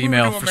When are Regal's you moving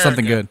email to for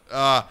something good.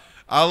 America?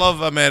 I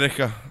love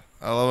America.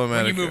 I love When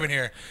America. you moving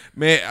here?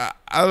 Mate,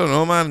 I don't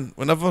know, man.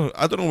 I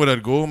don't know where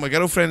I'd go. My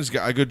girlfriend's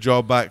got a good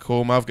job back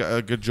home. I've got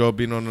a good job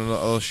being on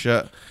other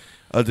shit.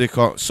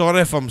 Sorry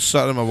if I'm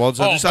stuttering my words.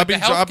 I've been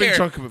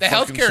drunk about the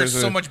fucking healthcare is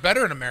six- so much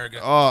better in America.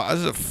 Oh,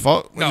 is it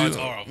fuck? No, it's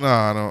horrible. No,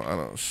 I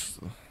don't.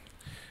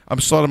 I'm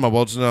stuttering my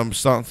words now. I'm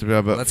starting to be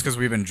a bit. That's because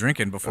we've been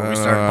drinking before we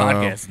started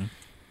podcasting.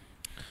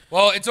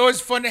 Well, it's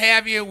always fun to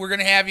have you. We're going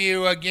to have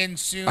you again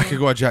soon. I could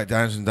go a Jack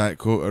Daniels and Diet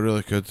Coke. I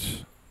really could.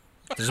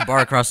 There's a bar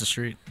across the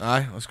street.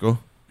 Aye, let's go.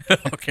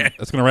 Okay.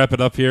 That's going to wrap it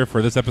up here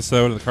for this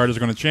episode of The Carters Are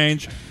Going to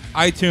Change.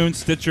 iTunes,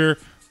 Stitcher,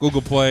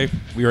 Google Play.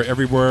 We are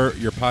everywhere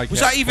your podcast Was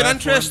that even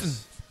platforms. interesting?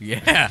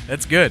 Yeah,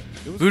 that's good.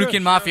 Voodoo good.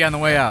 Kid Mafia on the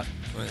way out.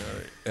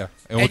 Yeah.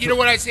 And you know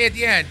what I say at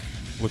the end?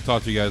 We'll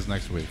talk to you guys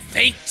next week.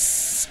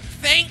 Thanks.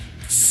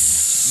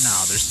 No,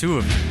 there's two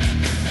of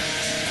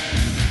them.